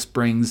farthest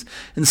brings,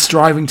 and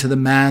striving to the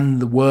man,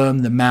 the worm,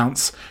 the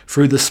mounts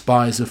through the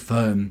spires of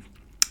foam.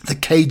 The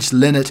caged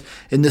linnet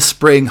in the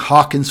spring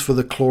hearkens for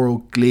the chloral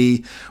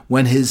glee,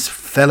 when his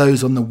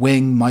fellows on the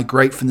wing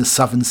migrate from the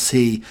southern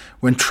sea,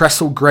 when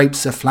trestle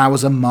grapes their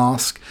flowers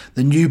unmask,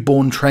 the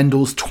newborn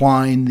trendles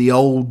twine, the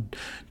old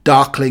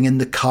darkling in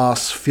the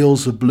cast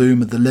feels the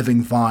bloom of the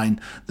living vine,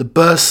 the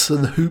bursts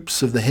and the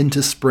hoops of the hint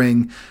of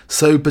spring,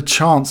 so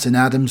perchance in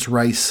Adam's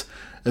race,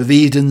 of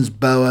Eden's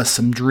bower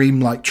some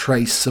dream-like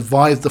trace,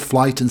 survived the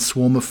flight and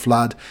swarm of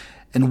flood,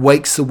 and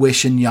wakes the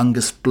wish in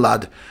youngest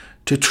blood,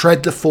 to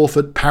tread the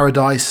forfeit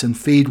paradise and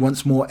feed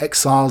once more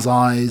exile's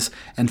eyes,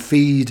 and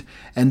feed,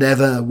 and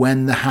ever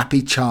when the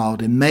happy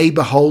child in May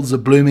beholds the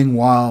blooming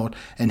wild,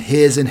 and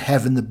hears in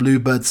heaven the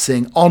bluebird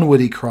sing,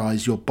 onward he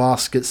cries, your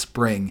baskets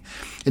bring.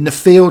 In the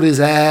field is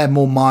air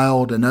more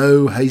mild, and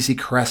oh, hazy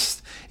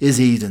crest is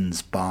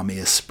Eden's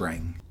balmier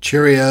spring.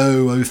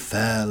 Cheerio, O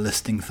fair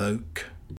listening folk.